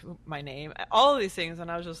knows my name, all of these things, and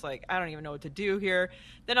I was just like, I don't even know what to do here.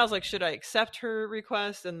 Then I was like, should I accept her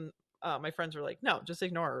request? And my friends were like, no, just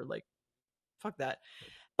ignore her, like fuck that.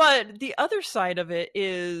 But the other side of it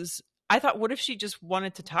is, I thought, what if she just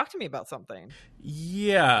wanted to talk to me about something?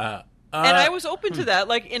 Yeah. And I was open to that,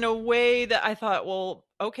 like in a way that I thought, well,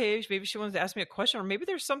 okay, maybe she wants to ask me a question, or maybe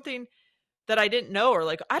there's something that I didn't know, or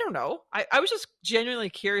like, I don't know. I was just genuinely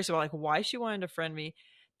curious about like why she wanted to friend me.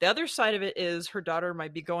 The other side of it is her daughter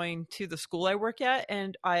might be going to the school I work at,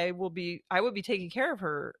 and I would be taking care of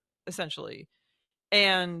her essentially.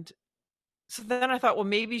 And so then I thought, well,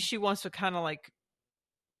 maybe she wants to kind of like,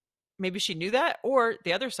 maybe she knew that. Or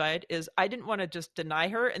the other side is, I didn't want to just deny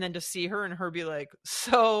her and then just see her and her be like,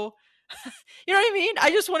 so, you know what I mean? I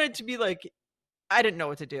just wanted to be like, I didn't know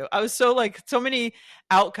what to do. I was so like, so many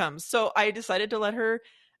outcomes. So I decided to let her,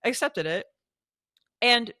 accepted it.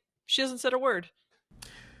 And she hasn't said a word.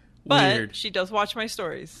 But Weird. she does watch my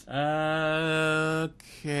stories. Okay.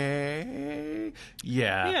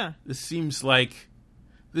 Yeah. Yeah. This seems like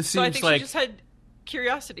So I think she just had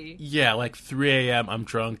curiosity. Yeah, like 3 a.m. I'm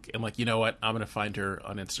drunk and like, you know what? I'm gonna find her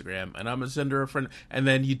on Instagram and I'm gonna send her a friend. And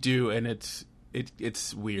then you do, and it's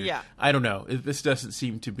weird. Yeah. I don't know. This doesn't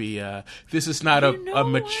seem to be. This is not a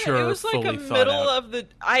mature, it was like fully a thought middle out. of the.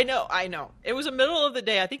 I know. It was a middle of the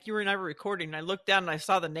day. I think you and I were recording, and I looked down and I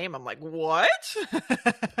saw the name. I'm like, what?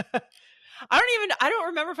 I don't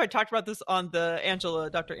remember if I talked about this on the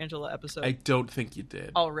Dr. Angela episode. I don't think you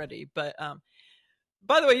did already, but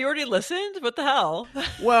by the way, you already listened? What the hell?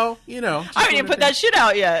 Well, I haven't even put that shit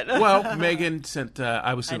out yet. Well, Megan sent.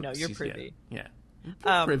 I know you're privy. Yeah.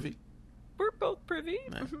 Privy. We're both privy.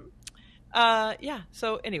 Yeah.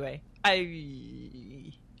 So anyway,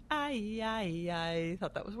 I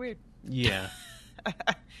thought that was weird. Yeah.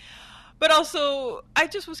 But also, I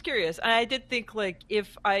just was curious. And I did think, like,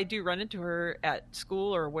 if I do run into her at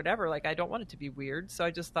school or whatever, like, I don't want it to be weird. So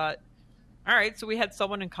I just thought, all right, so we had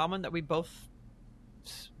someone in common that we both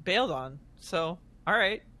bailed on. So, all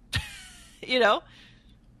right.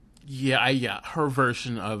 Yeah, her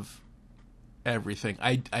version of everything.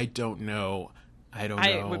 I don't know.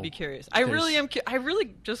 I would be curious. I really am. I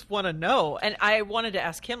really just want to know. And I wanted to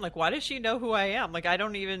ask him, like, why does she know who I am? Like, I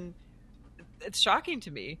don't even. It's shocking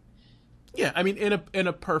to me. Yeah, I mean, in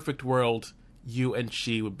a perfect world, you and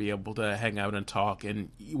she would be able to hang out and talk, and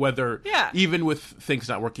whether even with things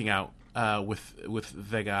not working out with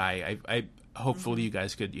the guy, I hopefully you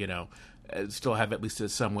guys could still have at least a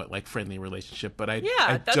somewhat like friendly relationship. But I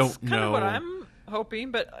that's don't kind know of what I'm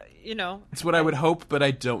hoping. But it's what I would hope, but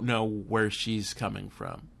I don't know where she's coming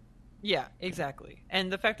from. Yeah, exactly.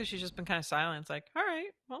 And the fact that she's just been kind of silent, it's like, all right,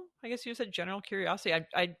 well, I guess you said general curiosity.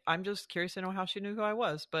 I'm just curious to know how she knew who I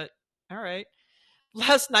was, but all right.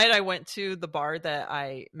 Last night I went to the bar that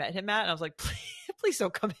I met him at, and I was like, please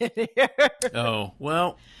don't come in here. Oh,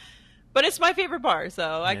 well. But it's my favorite bar,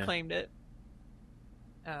 so I claimed it.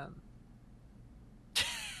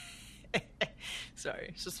 Sorry,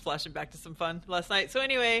 it's just flashing back to some fun last night. So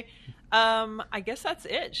anyway, I guess that's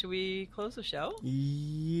it. Should we close the show?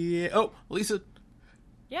 Yeah. Oh, Lisa.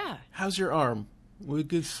 Yeah. How's your arm?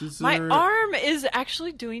 My arm is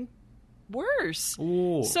actually doing worse.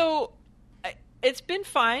 Ooh. So it's been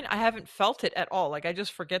fine. I haven't felt it at all. Like, I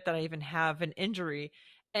just forget that I even have an injury.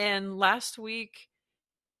 And last week,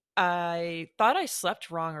 I thought I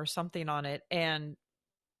slept wrong or something on it, and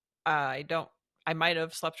I might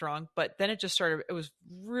have slept wrong, but then it was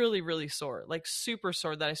really, really sore, like super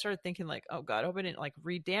sore, that I started thinking like, oh God, I hope I didn't like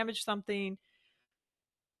re-damage something.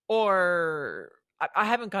 Or I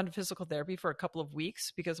haven't gone to physical therapy for a couple of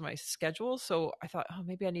weeks because of my schedule. So I thought, oh,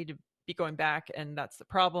 maybe I need to be going back, and that's the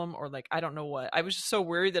problem. Or like, I don't know what. I was just so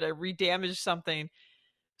worried that I re-damaged something.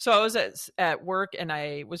 So I was at work and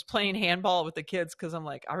I was playing handball with the kids because I'm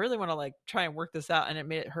like, I really want to like try and work this out, and it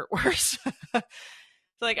made it hurt worse. It's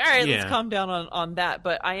like, all right, let's Yeah. calm down on that.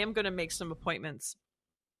 But I am going to make some appointments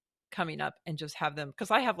coming up and just have them, because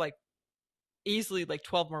I have like easily like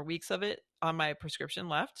 12 more weeks of it on my prescription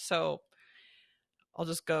left. So I'll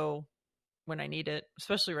just go when I need it,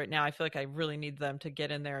 especially right now. I feel like I really need them to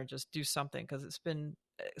get in there and just do something, because it's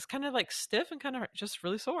kind of like stiff and kind of just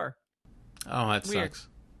really sore. Oh, that Weird. sucks.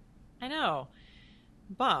 I know.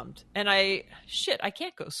 Bummed. And I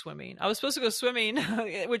can't go swimming. I was supposed to go swimming,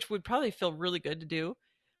 which would probably feel really good to do,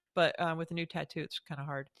 but with a new tattoo, it's kind of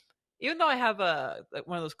hard. Even though I have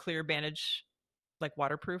one of those clear bandage, like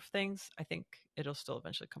waterproof things, I think it'll still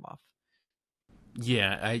eventually come off.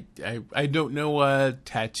 Yeah, I don't know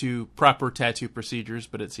proper tattoo procedures,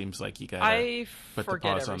 but it seems like you gotta I put the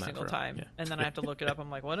forget pause every on that single for, time, yeah. and then I have to look it up. I'm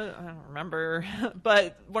like, I don't remember.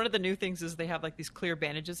 But one of the new things is they have like these clear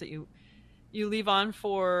bandages that you leave on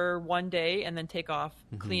for one day and then take off,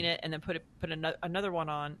 clean it, and then put another one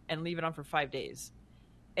on and leave it on for 5 days.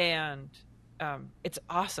 And it's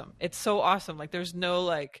awesome. It's so awesome. Like there's no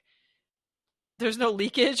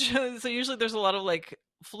leakage. So usually there's a lot of like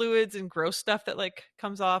fluids and gross stuff that like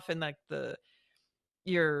comes off, and like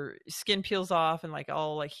your skin peels off and like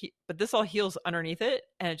all like but this all heals underneath it,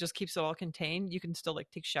 and it just keeps it all contained. You can still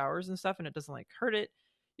like take showers and stuff, and it doesn't like hurt it.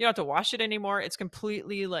 You don't have to wash it anymore. It's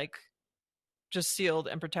completely like just sealed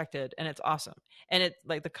and protected, and it's awesome. And it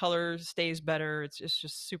like the color stays better. It's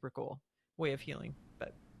just super cool way of healing.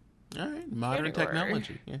 But All right, modern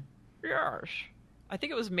technology. Yeah. Yes. I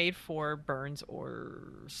think it was made for burns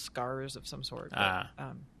or scars of some sort. But,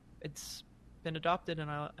 it's been adopted, and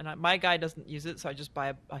my guy doesn't use it, so I just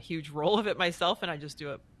buy a huge roll of it myself, and I just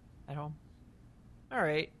do it at home. All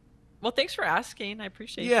right. Well, thanks for asking. I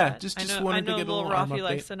appreciate that. Yeah, just wanted to get a little little Rafi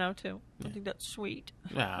likes update. to know too. I think that's sweet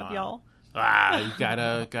of Ah. y'all. You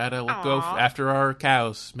gotta go after our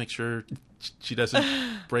cows. Make sure she doesn't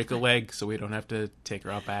break a leg, so we don't have to take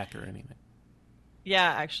her out back or anything.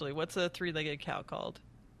 Yeah, actually, what's a 3-legged cow called?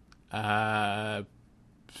 Peg?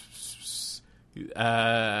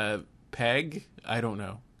 I don't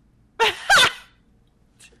know. I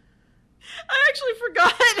actually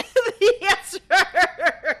forgot the answer.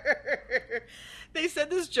 They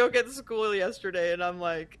said this joke at school yesterday, and I'm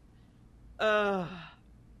like, well,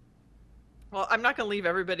 I'm not going to leave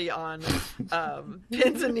everybody on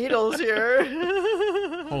pins and needles here.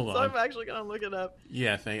 Hold on. So I'm actually going to look it up.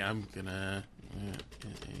 Yeah, I'm gonna...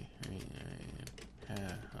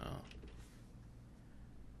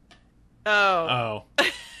 Oh.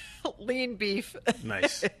 Lean beef.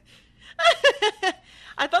 Nice.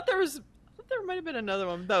 I thought there might have been another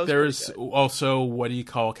one. There's also, what do you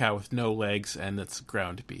call a cow with no legs, and it's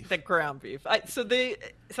ground beef. The ground beef. So they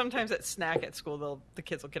sometimes at snack at school, the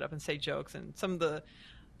kids will get up and say jokes, and some of the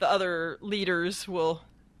other leaders will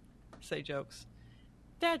say jokes.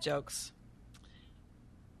 Dad jokes.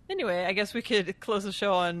 Anyway, I guess we could close the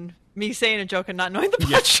show on me saying a joke and not knowing the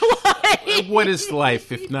punchline. What is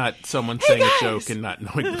life if not someone saying a joke and not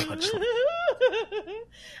knowing the punchline?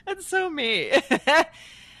 That's so me.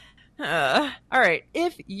 All right.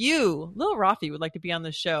 If you, Lil Rafi, would like to be on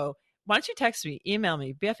the show, why don't you text me, email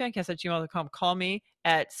me, bfancast@gmail.com, call me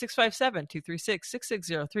at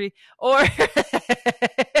 657-236-6603, or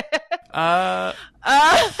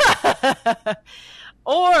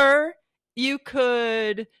you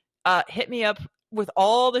could hit me up with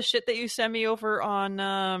all the shit that you send me over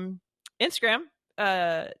on Instagram.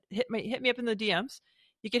 Hit me up in the DMs.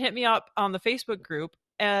 You can hit me up on the Facebook group.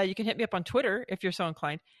 You can hit me up on Twitter if you're so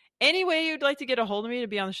inclined. Any way you'd like to get a hold of me to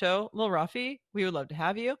be on the show, Lil Rafi, we would love to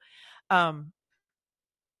have you.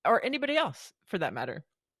 Or anybody else for that matter.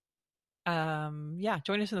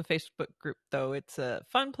 Join us in the Facebook group, though. It's a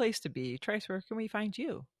fun place to be. Trice, where can we find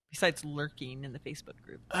you? Besides lurking in the Facebook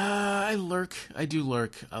group. I lurk. I do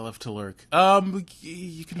lurk. I love to lurk.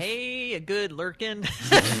 You can. Hey, a good lurking.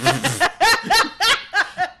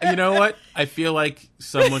 You know what? I feel like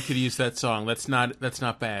someone could use that song. That's not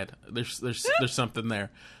bad. There's something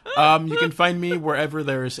there. You can find me wherever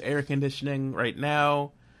there's air conditioning right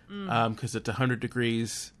now, because it's 100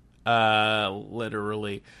 degrees,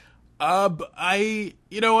 literally.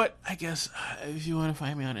 You know what? I guess if you want to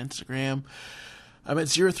find me on Instagram, I'm at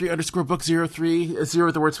 03_book03,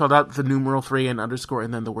 0 the word spelled out, the numeral 3 and underscore,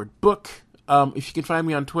 and then the word book. If you can find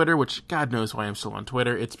me on Twitter, which God knows why I'm still on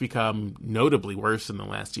Twitter, it's become notably worse in the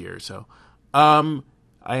last year or so. I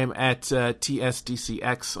am at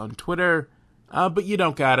TSDCX on Twitter, but you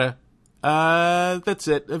don't gotta. That's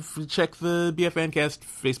it. Check the BFNcast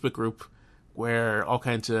Facebook group, where all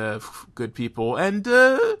kinds of good people and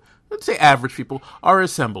I'd say average people, are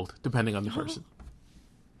assembled, depending on the person.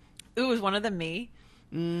 Ooh, is one of them me?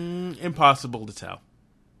 Impossible to tell.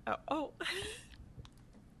 Oh.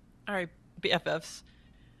 All right, BFFs.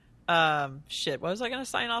 Shit, what was I going to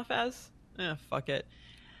sign off as? Fuck it.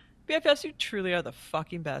 BFFs, you truly are the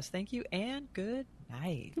fucking best. Thank you, and good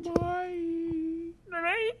night. Goodbye. All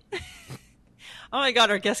right. Oh my god,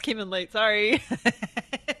 our guest came in late. Sorry.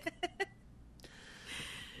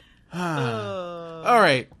 All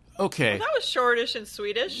right. Okay. Well, that was shortish and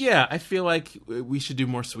Swedish. Yeah, I feel like we should do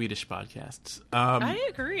more Swedish podcasts. I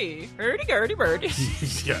agree. Hurdy-gurdy bird.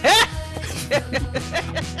 Yeah.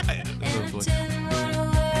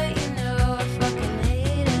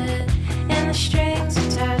 The strings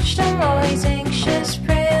attached, I'm always anxious,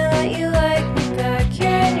 praying that you like me back here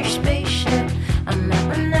in your spaceship. I'm at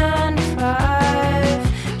my 9 to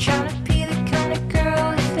 5, trying to be the kind of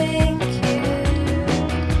girl you think you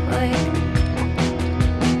like.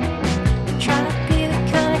 Trying to be the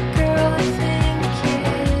kind of girl you think you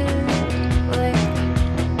like.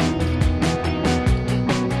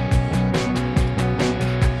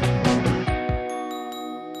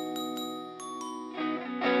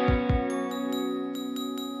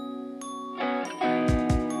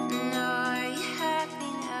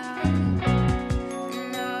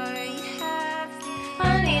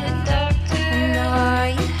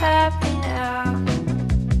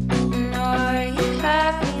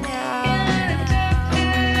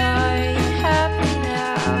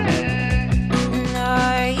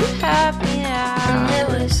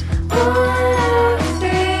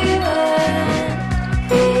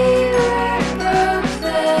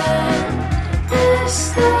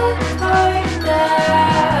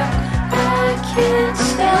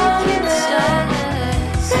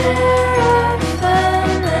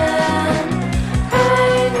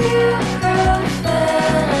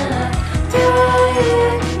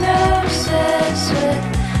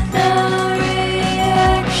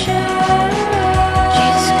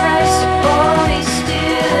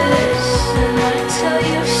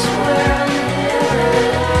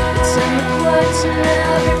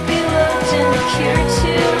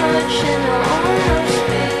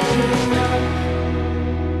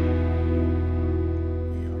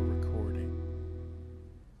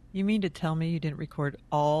 You mean to tell me you didn't record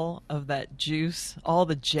all of that juice, all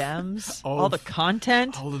the gems, all the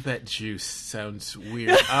content? All of that juice sounds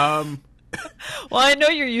weird. Well, I know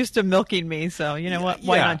you're used to milking me, so you know what?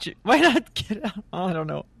 Why not? Why not get out? Oh, I don't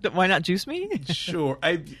know. Why not juice me? Sure.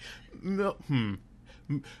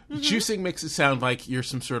 Juicing makes it sound like you're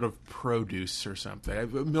some sort of produce or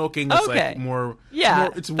something. Milking is like more. Yeah,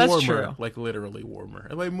 it's that's warmer, true. like literally warmer,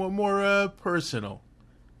 like more personal.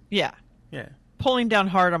 Yeah. Yeah. Pulling down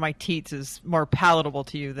hard on my teats is more palatable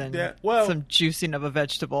to you than some juicing of a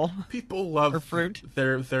vegetable. People love or fruit.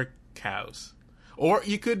 Their cows. Or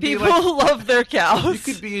you could People be like, love their cows. You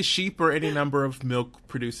could be a sheep or any number of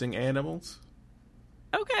milk-producing animals.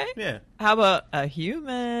 Okay. Yeah. How about a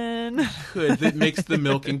human? Could. That makes the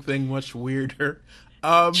milking thing much weirder.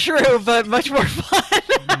 True, but much more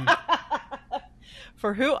fun.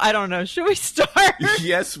 For who? I don't know. Should we start?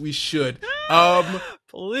 Yes, we should.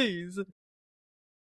 Please.